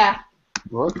 Yeah.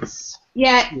 What?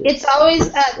 Yeah, it's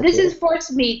always this is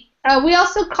force meat. We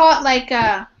also call it like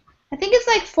I think it's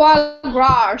like foie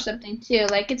gras or something too.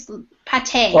 Like it's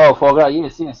pate. Oh, foie gras.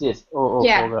 Yes. Oh,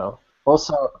 yeah. Foie gras.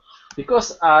 Also,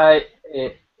 because I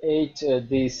ate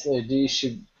this dish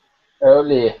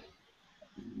early,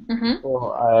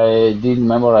 so I did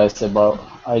memorize about.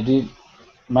 I did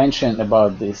mention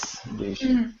about this dish.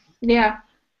 Yeah.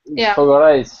 Yeah. Foie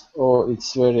gras.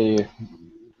 It's very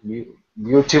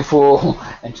beautiful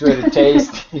and very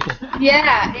tasty.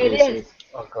 Yeah, it is.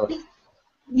 Okay.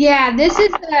 Yeah, this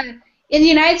is in the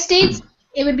United States.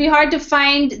 It would be hard to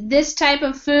find this type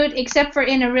of food except for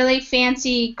in a really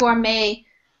fancy gourmet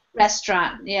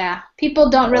restaurant. Yeah, people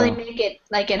don't really make it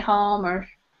like at home or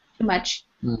too much.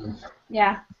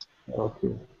 Yeah.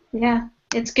 Okay. Yeah,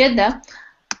 it's good though.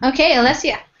 Okay,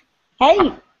 Alessia.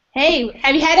 Hey. Hey,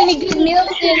 have you had any good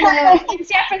meals in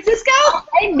San Francisco?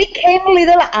 I became a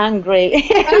little angry.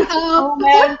 Oh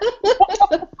man.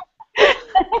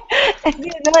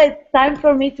 It's time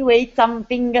for me to eat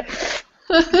something.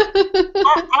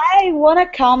 I want to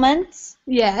comment.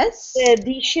 Yes. The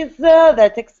dishes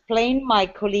that explain my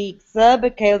colleagues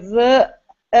because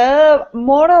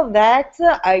more of that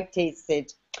I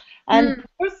tasted. And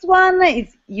first one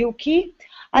is Yuki.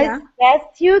 I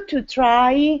suggest you to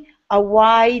try a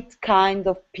white kind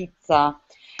of pizza.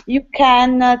 You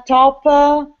can top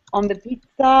on the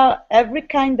pizza every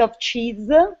kind of cheese.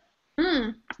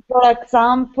 For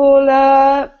example,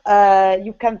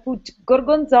 you can put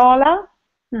gorgonzola,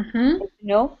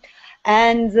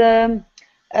 and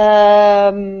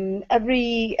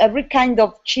every kind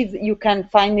of cheese you can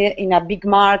find in a big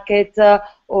market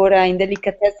or in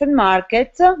delicatessen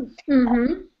market.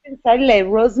 Inside like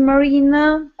rosemary,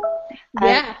 and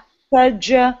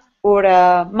sausage or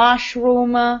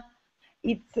mushroom.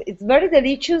 It's very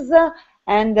delicious.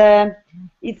 And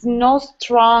it's not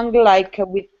strong like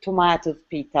with tomatoes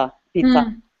pizza. Okay?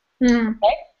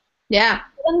 Yeah.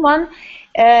 Second one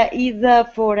is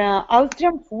for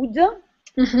Austrian food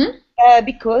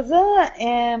because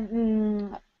the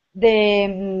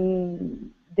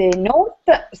north,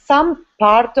 some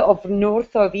part of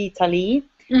north of Italy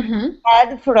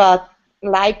had for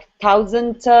like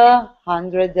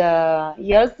 1,100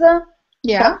 years.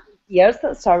 Yeah. Years,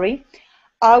 sorry.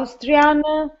 Austrian.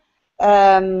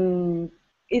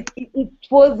 It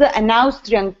was an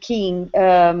Austrian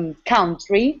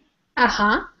country.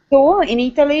 So in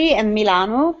Italy and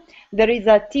Milano, there is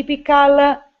a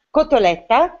typical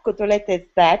cotoletta. Cotoletta is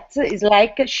that. It's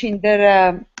like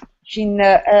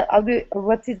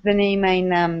what is the name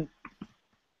in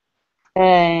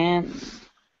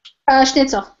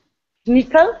schnitzel.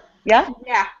 Schnitzel, yeah?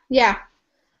 Yeah.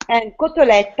 And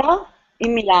cotoletta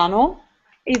in Milano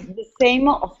is the same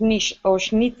of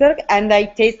schnitzel, and I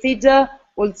tasted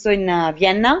also in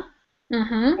Vienna.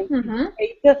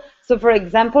 So, for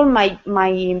example, my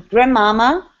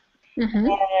grandmama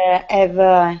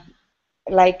have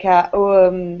like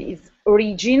his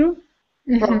origin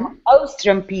from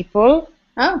Austrian people,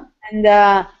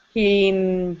 and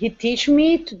he teach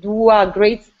me to do a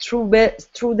great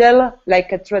strudel,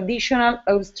 like a traditional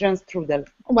Austrian strudel.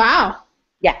 Wow.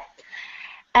 Yeah.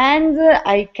 And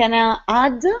I can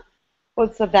add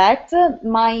also that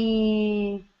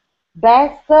my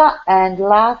best and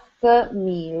last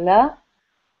meal,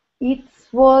 it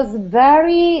was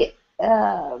very,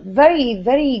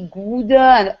 very good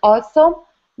and awesome.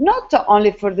 Not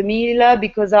only for the meal,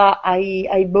 because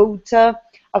I bought a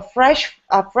fresh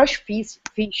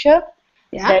fish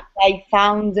that I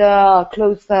found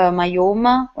close to my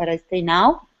home where I stay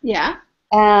now. Yeah.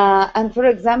 And for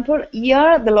example,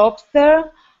 here the lobster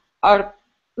are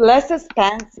less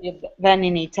expensive than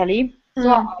in Italy,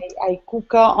 so I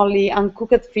cook only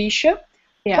uncooked fish.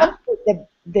 Yeah. But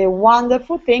the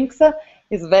wonderful things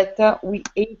is that we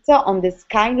ate on the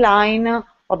skyline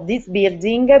of this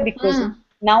building because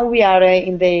now we are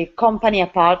in the company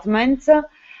apartment,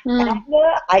 and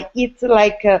I eat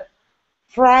like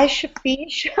fresh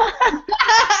fish,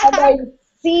 and I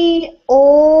see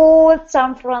all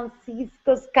San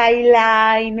Francisco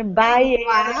skyline by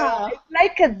Wow. it's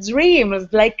like a dream.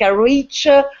 It's like a rich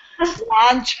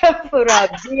lunch for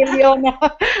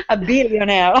a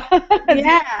billionaire.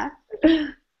 Yeah.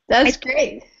 That's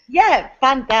great. Yeah,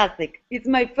 fantastic. It's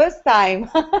my first time.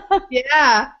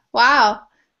 Yeah. Wow.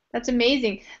 That's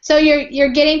amazing. So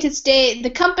you're getting to stay. The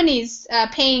company's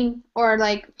paying, or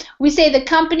like we say, the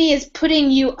company is putting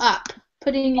you up.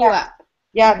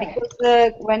 Yeah, Okay.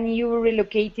 because when you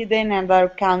relocated in another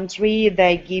country,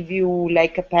 they give you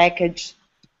like a package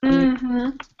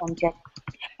contract.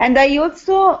 And I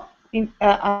also,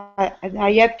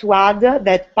 I have to add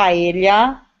that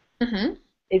paella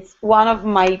is one of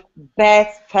my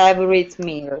best favorite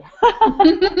meal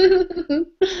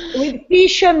with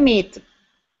fish and meat,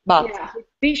 but with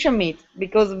fish and meat,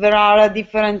 because there are a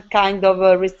different kind of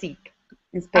recipe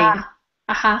in Spain.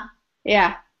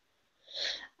 Yeah.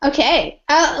 Okay.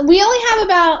 We only have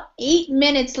about 8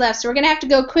 minutes left, so we're going to have to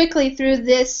go quickly through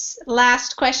this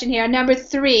last question here. Number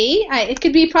 3. It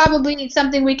could be probably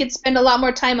something we could spend a lot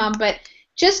more time on, but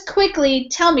just quickly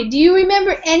tell me, do you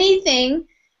remember anything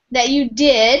that you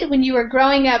did when you were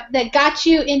growing up that got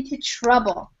you into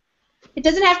trouble? It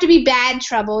doesn't have to be bad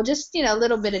trouble, just, a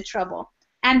little bit of trouble.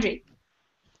 Andrew,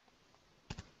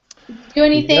 did you do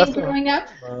anything growing up?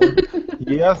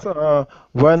 Yes,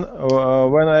 when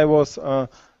I was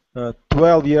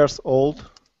 12 years old,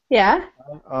 Yeah.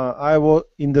 I was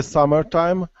in the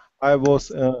summertime. I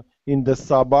was in the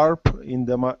suburb in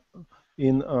the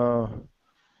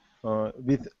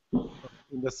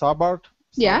suburb.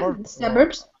 Yeah, the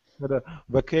suburbs. Had a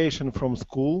vacation from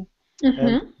school,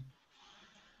 and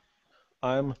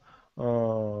I'm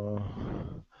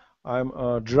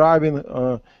driving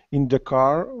in the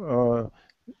car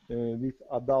with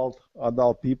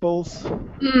adult peoples,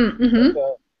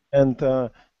 and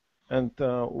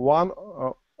one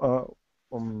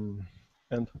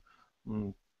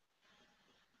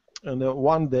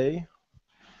one day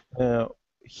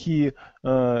he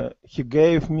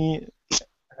gave me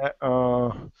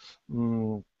a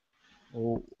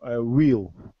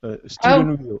wheel,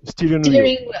 steering wheel.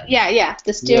 Yeah,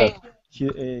 the steering.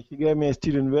 He gave me a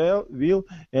steering wheel,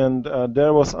 and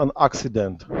there was an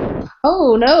accident.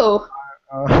 Oh no!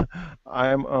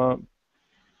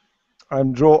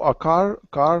 I'm draw a car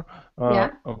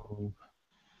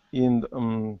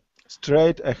in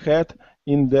straight ahead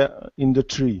in the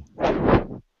tree.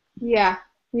 Yeah.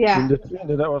 In the tree, and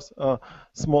there was a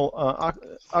small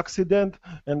accident,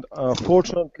 and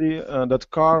fortunately that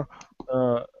car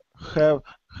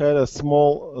had a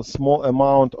small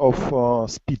amount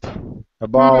of speed,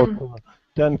 about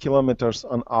 10 kilometers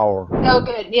an hour. Oh,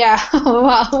 good. Yeah.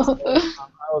 Wow.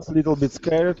 I was a little bit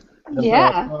scared. And,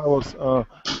 yeah. I was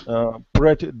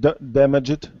pretty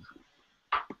damaged.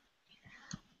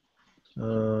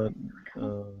 That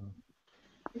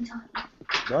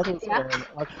was an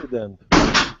accident.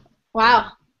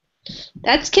 Wow.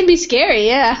 That can be scary,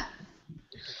 yeah.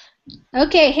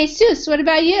 Okay, Jesus, what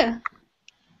about you?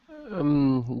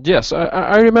 Yes,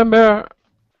 I remember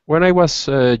when I was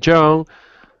young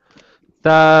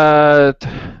that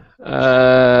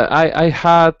I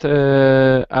had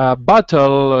a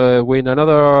battle with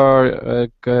another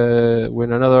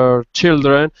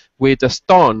children with a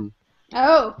stone.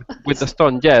 Oh. With the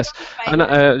stone, yes. And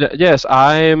yes,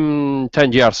 I'm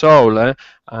 10 years old.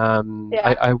 I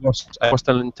was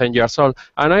 10 years old,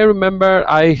 and I remember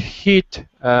I hit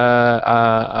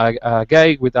a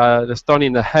guy with a stone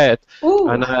in the head. Ooh.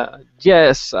 And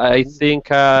yes, I think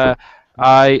I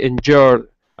injured.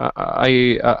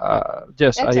 Yes,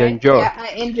 That's I right. injured. Yeah,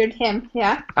 I injured him.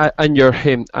 Yeah. I injured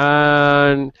him,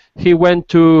 and he went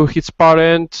to his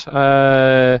parents.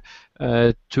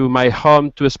 To my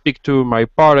home to speak to my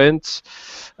parents,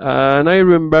 and I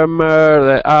remember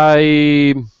that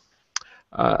I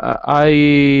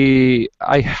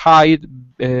hide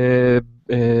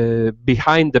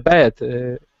behind the bed,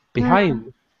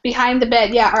 behind the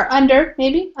bed, yeah, or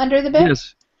maybe under the bed.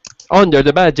 Yes, under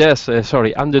the bed. Yes,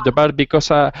 sorry, under the bed,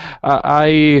 because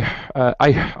I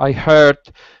heard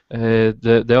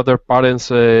the other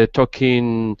parents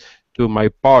talking to my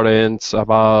parents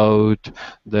about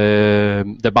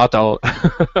the battle.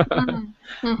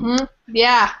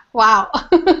 Yeah. Wow.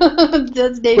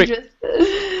 That's dangerous.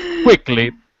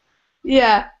 Quickly.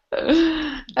 Yeah.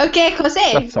 Okay,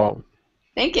 Jose. That's all.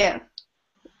 Thank you.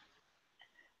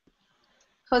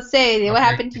 Jose, what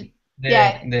happened to you? Go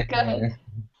ahead.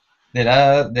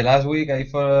 The last week I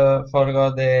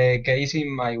forgot the case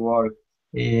in my work.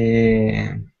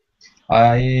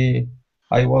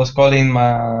 I was calling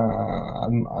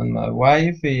my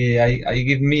wife. I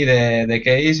give me the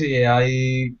case.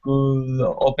 I could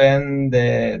open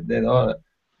the door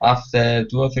after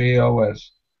 2 or 3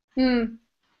 hours.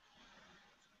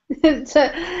 So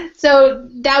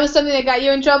that was something that got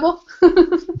you in trouble?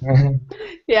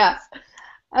 Yeah.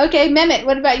 Okay, Mehmet,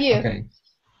 what about you? Okay.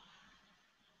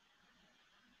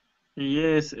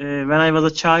 Yes, when I was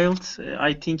a child,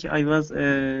 I think I was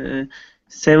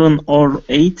 7 or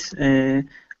 8.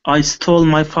 I stole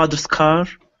my father's car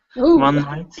one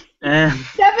night. And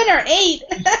 7 or 8?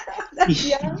 That's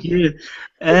young. yeah.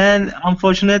 And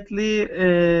unfortunately,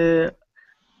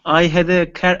 I had a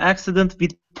car accident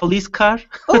with police car.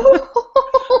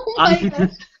 Oh my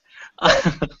gosh.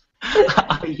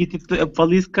 I hit it to a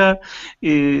police car.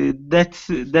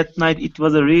 That night it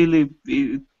was a really.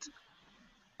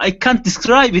 I can't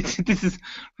describe it. This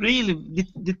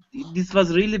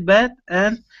was really bad,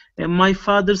 and my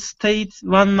father stayed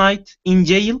one night in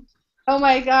jail. Oh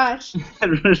my gosh.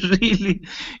 Really,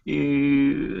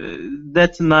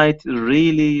 that night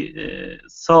really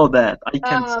so bad. I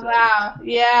can't. Oh wow.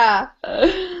 Yeah.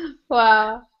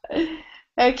 Wow.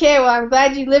 Okay, well, I'm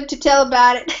glad you lived to tell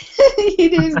about it. You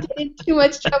didn't get in too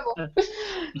much trouble.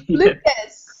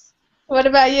 Lucas, what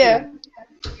about you?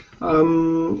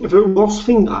 The worst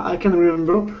thing I can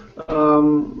remember,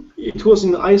 it was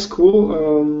in high school.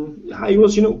 I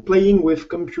was, playing with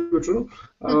computer.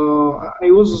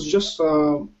 I was just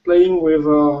playing with,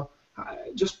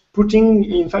 putting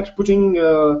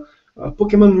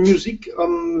Pokemon music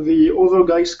on the other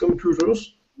guys'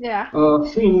 computers. Yeah.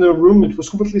 In the room, it was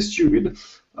completely stupid.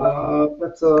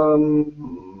 But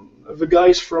the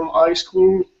guys from high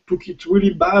school took it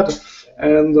really bad,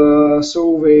 and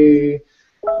so they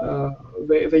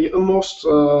almost.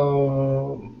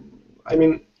 I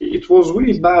mean, it was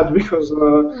really bad because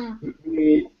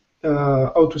they,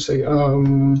 how to say,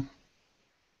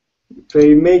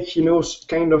 they make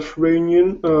kind of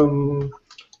reunion,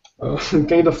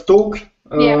 kind of talk.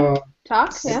 Yeah.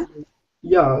 Talk. Yeah.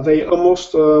 Yeah, they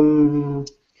almost send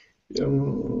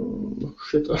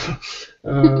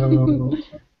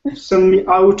me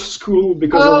out school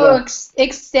because of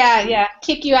that. Yeah,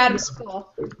 kick you out of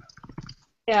school.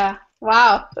 Yeah.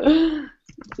 Wow.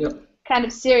 Yeah. Kind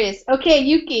of serious. Okay,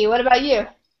 Yuki, what about you?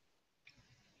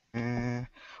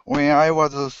 When I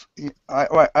was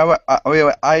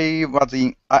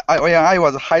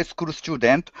a high school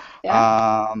student,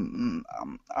 Yeah.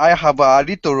 I have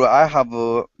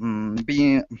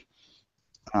been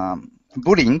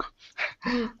bullying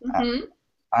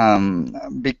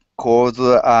because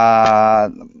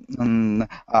a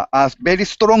very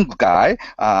strong guy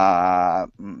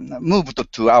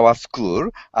moved to our school,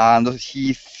 and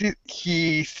he sit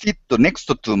next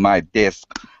to my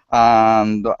desk.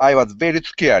 And I was very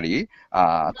scary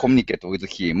communicate with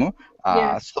him.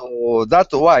 So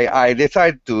that's why I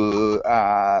decided to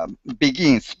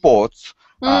begin sports,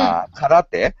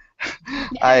 karate.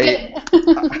 I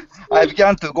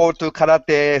began to go to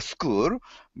karate school,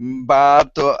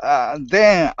 but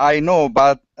then I know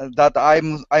that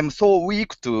I'm so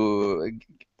weak to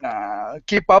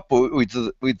keep up with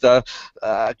the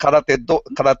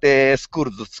karate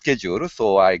school's schedule,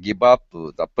 so I give up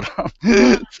the plan.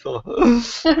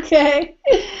 Okay.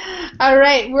 All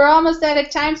right, we're almost out of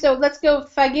time, so let's go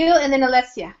Fagil and then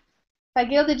Alessia.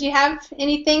 Fagil, did you have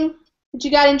anything that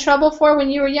you got in trouble for when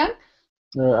you were young?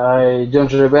 I don't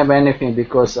remember anything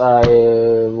because I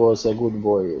was a good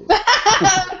boy.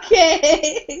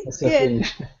 Okay. Good.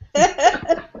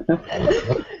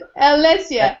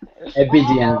 Alessia.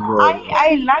 Obedient boy.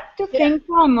 I like to think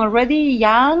I'm already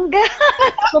young.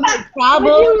 So my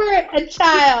trouble. When you were a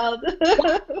child.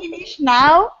 Finish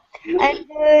now. And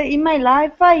in my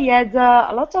life, I had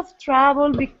a lot of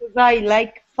trouble because I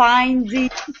like finding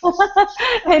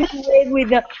anyway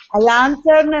with a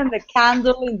lantern and a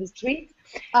candle in the street.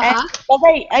 But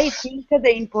I think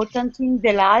the important thing in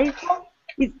the life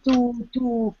is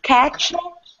to catch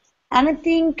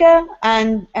anything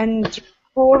and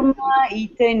transform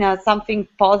it in something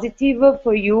positive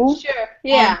for you. Sure.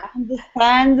 Yeah. And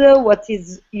understand what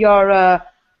is your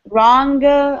wrong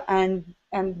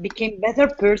and become better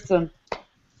person.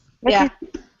 Yeah.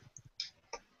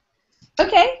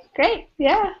 Okay, great.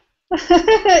 Yeah.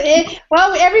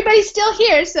 Well, everybody's still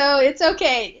here, so it's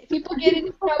okay. People get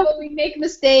into trouble, we make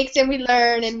mistakes, and we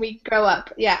learn, and we grow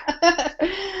up. Yeah.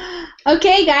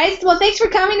 Okay, guys. Well, thanks for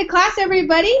coming to class,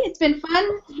 everybody. It's been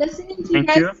fun listening to you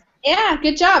guys. Thank you. Yeah,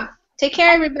 good job. Take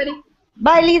care, everybody.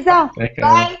 Bye, Lisa. Okay.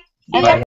 Bye. Bye.